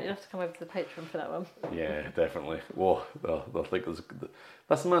 Yeah, you'll have to come over to the Patreon for that one. Yeah, definitely. Whoa, they'll think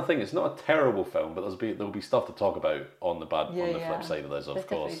that's the main thing. It's not a terrible film, but there'll be stuff to talk about on the flip side of this, of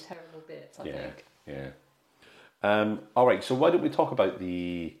course. There's definitely terrible bits, I think. Yeah. All right, so why don't we talk about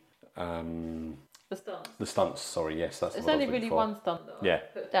the stunts? The stunts. Sorry, yes, that's. It's only really one stunt that I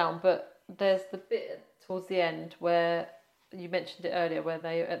put down, but there's the bit towards the end where you mentioned it earlier, where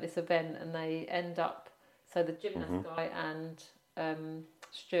they at this event and they end up. So the gymnast guy and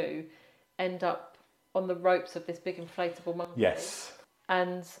Stu end up on the ropes of this big inflatable monkey. Yes.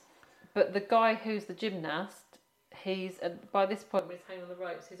 But the guy who's the gymnast, by this point when he's hanging on the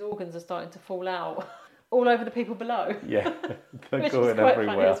ropes, his organs are starting to fall out. All over the people below. Yeah, they're which going is quite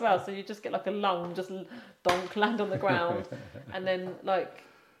everywhere. Funny as well. So you just get like a lung, just donk, land on the ground, and then like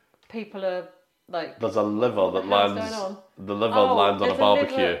people are like. There's a liver that lands. The liver lands on a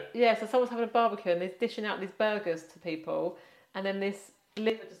barbecue. So someone's having a barbecue and they're dishing out these burgers to people, and then this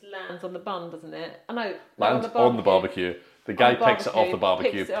liver just lands on the bun, doesn't it? I know. Lands on the barbecue. The guy picks it off the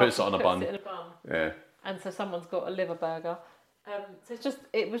barbecue, puts it on a bun. Yeah. And so someone's got a liver burger. So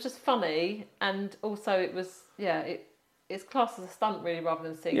it was just funny, and also it was it's classed as a stunt really rather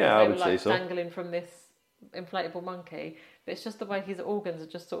than sing. Yeah, I would say so. Dangling from this inflatable monkey, but it's just the way his organs are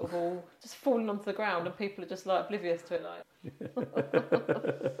just sort of all just falling onto the ground, and people are just like oblivious to it. Like,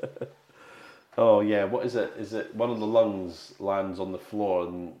 oh yeah, what is it? Is it one of the lungs lands on the floor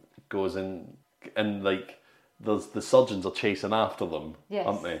and goes in, and like the surgeons are chasing after them,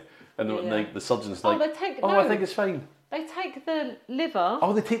 aren't they? And like the surgeon's like, I think it's fine. They take the liver.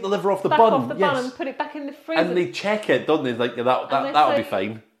 Oh, they take the liver off the bun. Off the bun and put it back in the freezer. And they check it, don't they? Like that'll be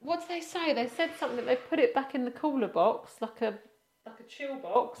fine. What did they say? They said something that they put it back in the cooler box, like a chill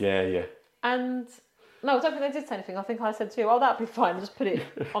box. Yeah. And no, I don't think they did say anything. I think I said to you, that'll be fine. Just put it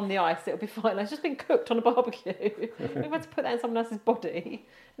on the ice. It'll be fine. It's just been cooked on a barbecue. We've had to put that in someone else's body.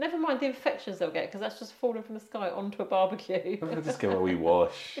 Never mind the infections they'll get, because that's just falling from the sky onto a barbecue. Just give it a wee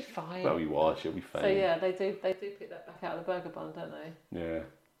wash. It'll be fine. Well, we wash. It'll be fine. So yeah, they do pick that back out of the burger bun, don't they? Yeah.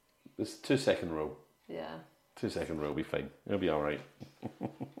 It's 2-second rule. Yeah. 2-second rule will be fine. It'll be all right.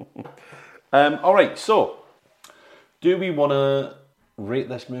 All right. So, do we want to rate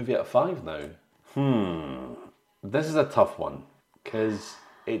this movie out of 5 now? This is a tough one because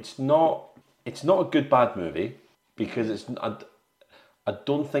it's not a good bad movie because I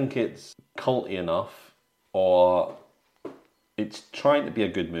don't think it's culty enough, or it's trying to be a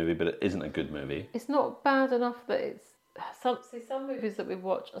good movie but it isn't a good movie. It's not bad enough that it's some movies that we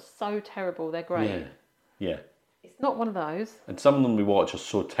watch are so terrible they're great. Yeah. It's not one of those. And some of them we watch are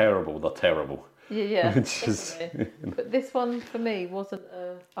so terrible they're terrible. Yeah. It's just... But this one for me wasn't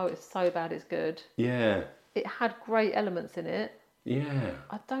it's so bad it's good. Yeah. It had great elements in it. Yeah.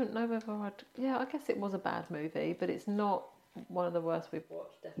 I don't know whether I guess it was a bad movie, but it's not one of the worst we've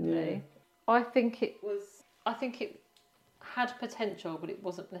watched, definitely. Yeah. I think it had potential, but it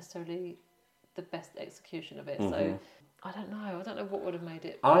wasn't necessarily the best execution of it. Mm-hmm. So I don't know what would have made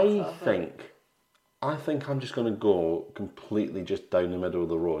it better, I think I'm just going to go completely just down the middle of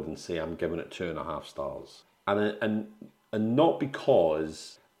the road and say I'm giving it 2.5 stars. And not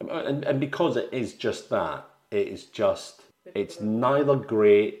because... And because it is just that. It's neither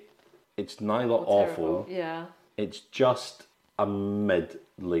great, it's neither awful. Yeah. It's just a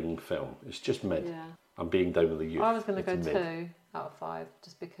middling film. It's just mid. Yeah. I'm being down with the youth. I was going to go 2 out of 5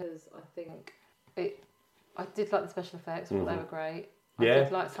 just because I think I did like the special effects, I thought they were great. I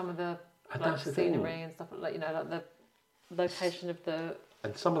did like some of the scenery and stuff like the location of the...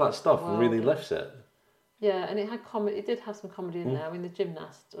 And some of that stuff really lifts it. Yeah, and it had comedy. It did have some comedy in there. I mean, the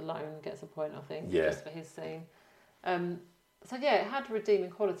gymnast alone gets a point, I think, just for his scene. So yeah, it had redeeming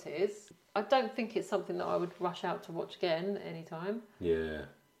qualities. I don't think it's something that I would rush out to watch again anytime. Yeah.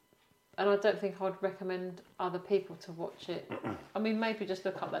 And I don't think I'd recommend other people to watch it. I mean, maybe just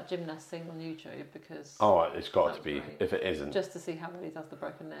look up that gymnast scene on YouTube because... Oh, it's got to be. Great. If it isn't... Just to see how well he does the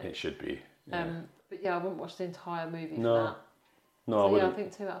broken neck. It should be. Yeah. But yeah, I wouldn't watch the entire movie for that. No, so I wouldn't. I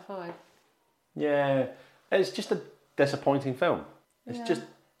think 2 out of 5. Yeah. It's just a disappointing film. It's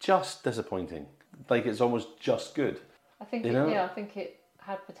just disappointing. Like, it's almost just good. I think I think it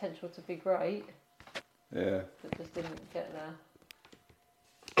had potential to be great. Yeah. But just didn't get there.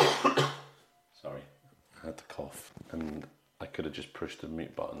 Sorry, I had to cough, and I could have just pushed the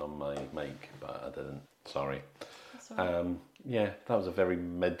mute button on my mic, but I didn't. Sorry. That's all right. Yeah, that was a very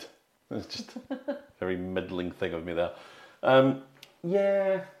just very middling thing of me there.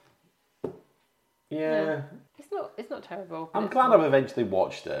 Yeah. It's not terrible. I'm glad I've eventually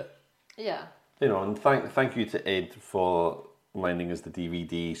watched it. Yeah. You know, and thank you to Ed for lending us the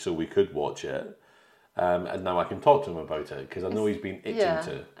DVD so we could watch it. And now I can talk to him about it because I know he's been itching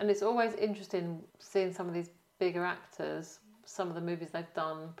to. And it's always interesting seeing some of these bigger actors, some of the movies they've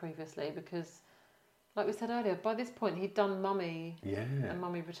done previously, because, like we said earlier, by this point he'd done Mummy and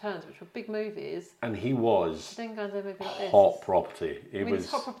Mummy Returns, which were big movies. And he was then going to a movie like this. Hot property.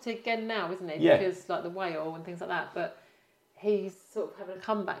 He's hot property again now, isn't he? Yeah. Because like The Whale and things like that. But he's sort of having a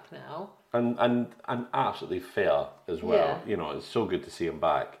comeback now. And absolutely fair as well. Yeah. You know, it's so good to see him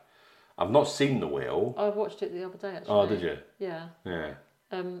back. I've not seen The Whale. I watched it the other day, actually. Oh, did you? Yeah. Yeah.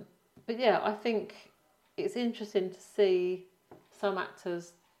 But yeah, I think it's interesting to see some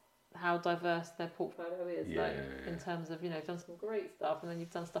actors, how diverse their portfolio is. Yeah. Like, in terms of, you've done some great stuff, and then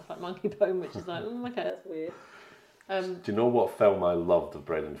you've done stuff like Monkeybone, which is like, okay, that's weird. Do you know what film I loved of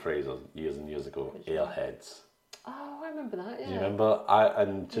Brendan Fraser years and years ago? Airheads. Oh, I remember that, yeah. Do you remember?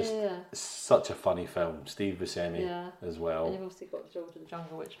 Such a funny film. Steve Buscemi as well. And you've also got George of the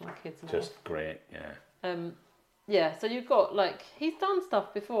Jungle, which my kids love. Just great, yeah. So you've got, like, he's done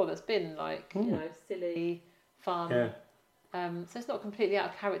stuff before that's been, like, silly, fun. Yeah. So it's not completely out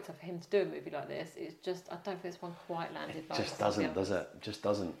of character for him to do a movie like this. It's just, I don't think this one quite landed. It just doesn't, does it? Just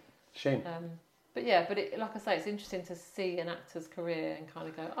doesn't. Shame. But like I say, it's interesting to see an actor's career and kind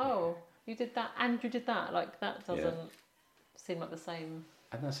of go, oh, you did that and you did that. Like, that doesn't seem like the same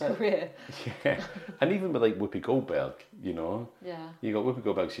career. Yeah. And even with, like, Whoopi Goldberg, Yeah. You got Whoopi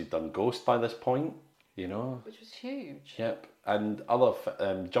Goldberg, she'd done Ghost by this point, Which was huge. Yep. And other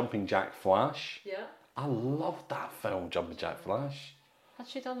Jumping Jack Flash. Yeah. I loved that film, Jumping Jack Flash. Has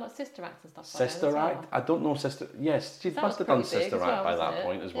she done like Sister Act and stuff Sister like that? Act? I don't know Sister... Yes, she must have done Sister Act by that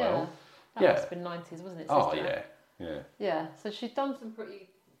point as well. That must have been 90s, wasn't it? Oh, yeah. Yeah. Yeah, so she's done some pretty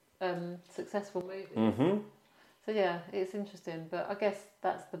successful movies. Mm-hmm. So yeah, it's interesting, but I guess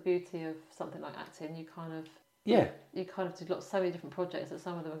that's the beauty of something like acting. You kind of do so many different projects that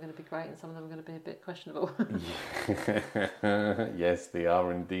some of them are going to be great and some of them are going to be a bit questionable. Yes, they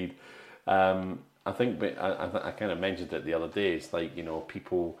are indeed. I think I kind of mentioned it the other day. It's like, you know,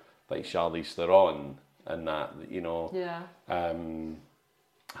 people like Charlize Theron and that, you know,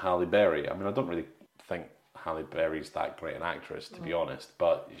 Halle Berry. I mean, I don't really think Halle Berry's that great an actress, to be honest,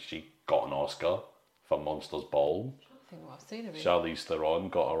 but she got an Oscar for Monsters Ball. I think what I've seen of it. Charlize Theron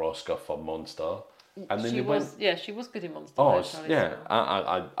got her Oscar for Monster. And then she was good in Monster. Oh,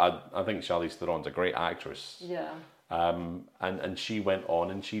 I think Charlize Theron's a great actress. Yeah. And she went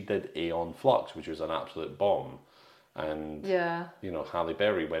on and she did Aeon Flux, which was an absolute bomb. And you know, Halle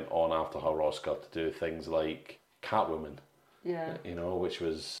Berry went on after her Oscar to do things like Catwoman. Yeah. You know, which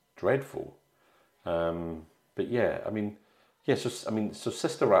was dreadful. But yeah, I mean, so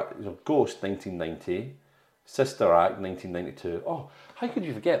Sister Act, you know, Ghost 1990, Sister Act 1992. Oh, how could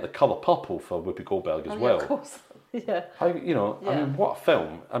you forget The Colour Purple for Whoopi Goldberg as well? Of course. Yeah. How, you know, I mean, what a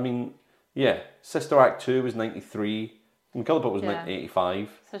film. I mean, yeah, Sister Act 2 was 93, and Colour Purple was 85.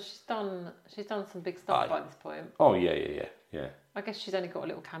 So she's done some big stuff by this point. Oh, yeah. I guess she's only got a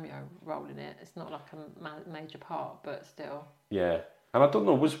little cameo role in it. It's not like a major part, but still. Yeah. And I don't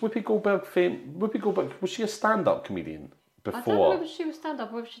know, was Whoopi Goldberg was she a stand-up comedian before? I don't know whether she was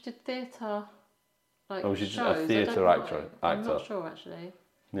stand-up or if she did theatre, like was she shows. just a theatre actor? I'm not sure, actually.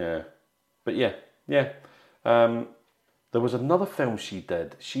 Yeah. But yeah. There was another film she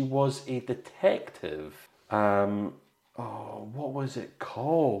did. She was a detective. What was it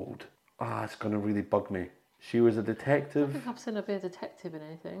called? It's going to really bug me. She was a detective. I think I've seen her be a detective in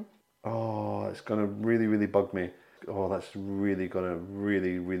anything. Oh, it's going to really, really bug me. Oh, that's really gonna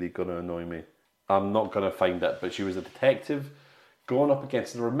annoy me. I'm not gonna find it, but she was a detective going up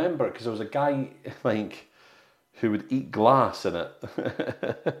against. And I remember because there was a guy like who would eat glass in it.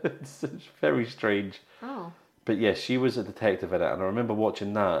 It's very strange. Oh. But yeah, she was a detective in it, and I remember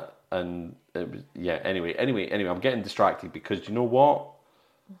watching that. And it was Anyway, I'm getting distracted because you know what?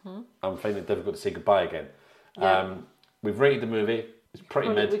 Mm-hmm. I'm finding it difficult to say goodbye again. Yeah. We've rated the movie. It's pretty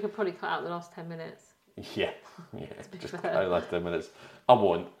mid. We could probably cut out the last 10 minutes. Yeah, just I like 10 minutes. I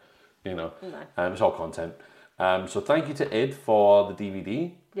won't, you know. No. It's all content. So thank you to Ed for the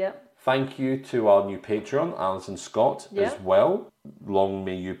DVD. Yep. Thank you to our new Patreon, Alison Scott, as well. Long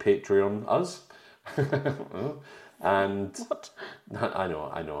may you Patreon us. And what? I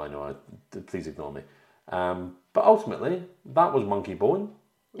know. Please ignore me. But ultimately, that was Monkeybone.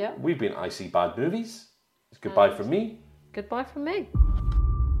 Yeah. We've been I See Bad Movies. It's goodbye from me. Goodbye from me.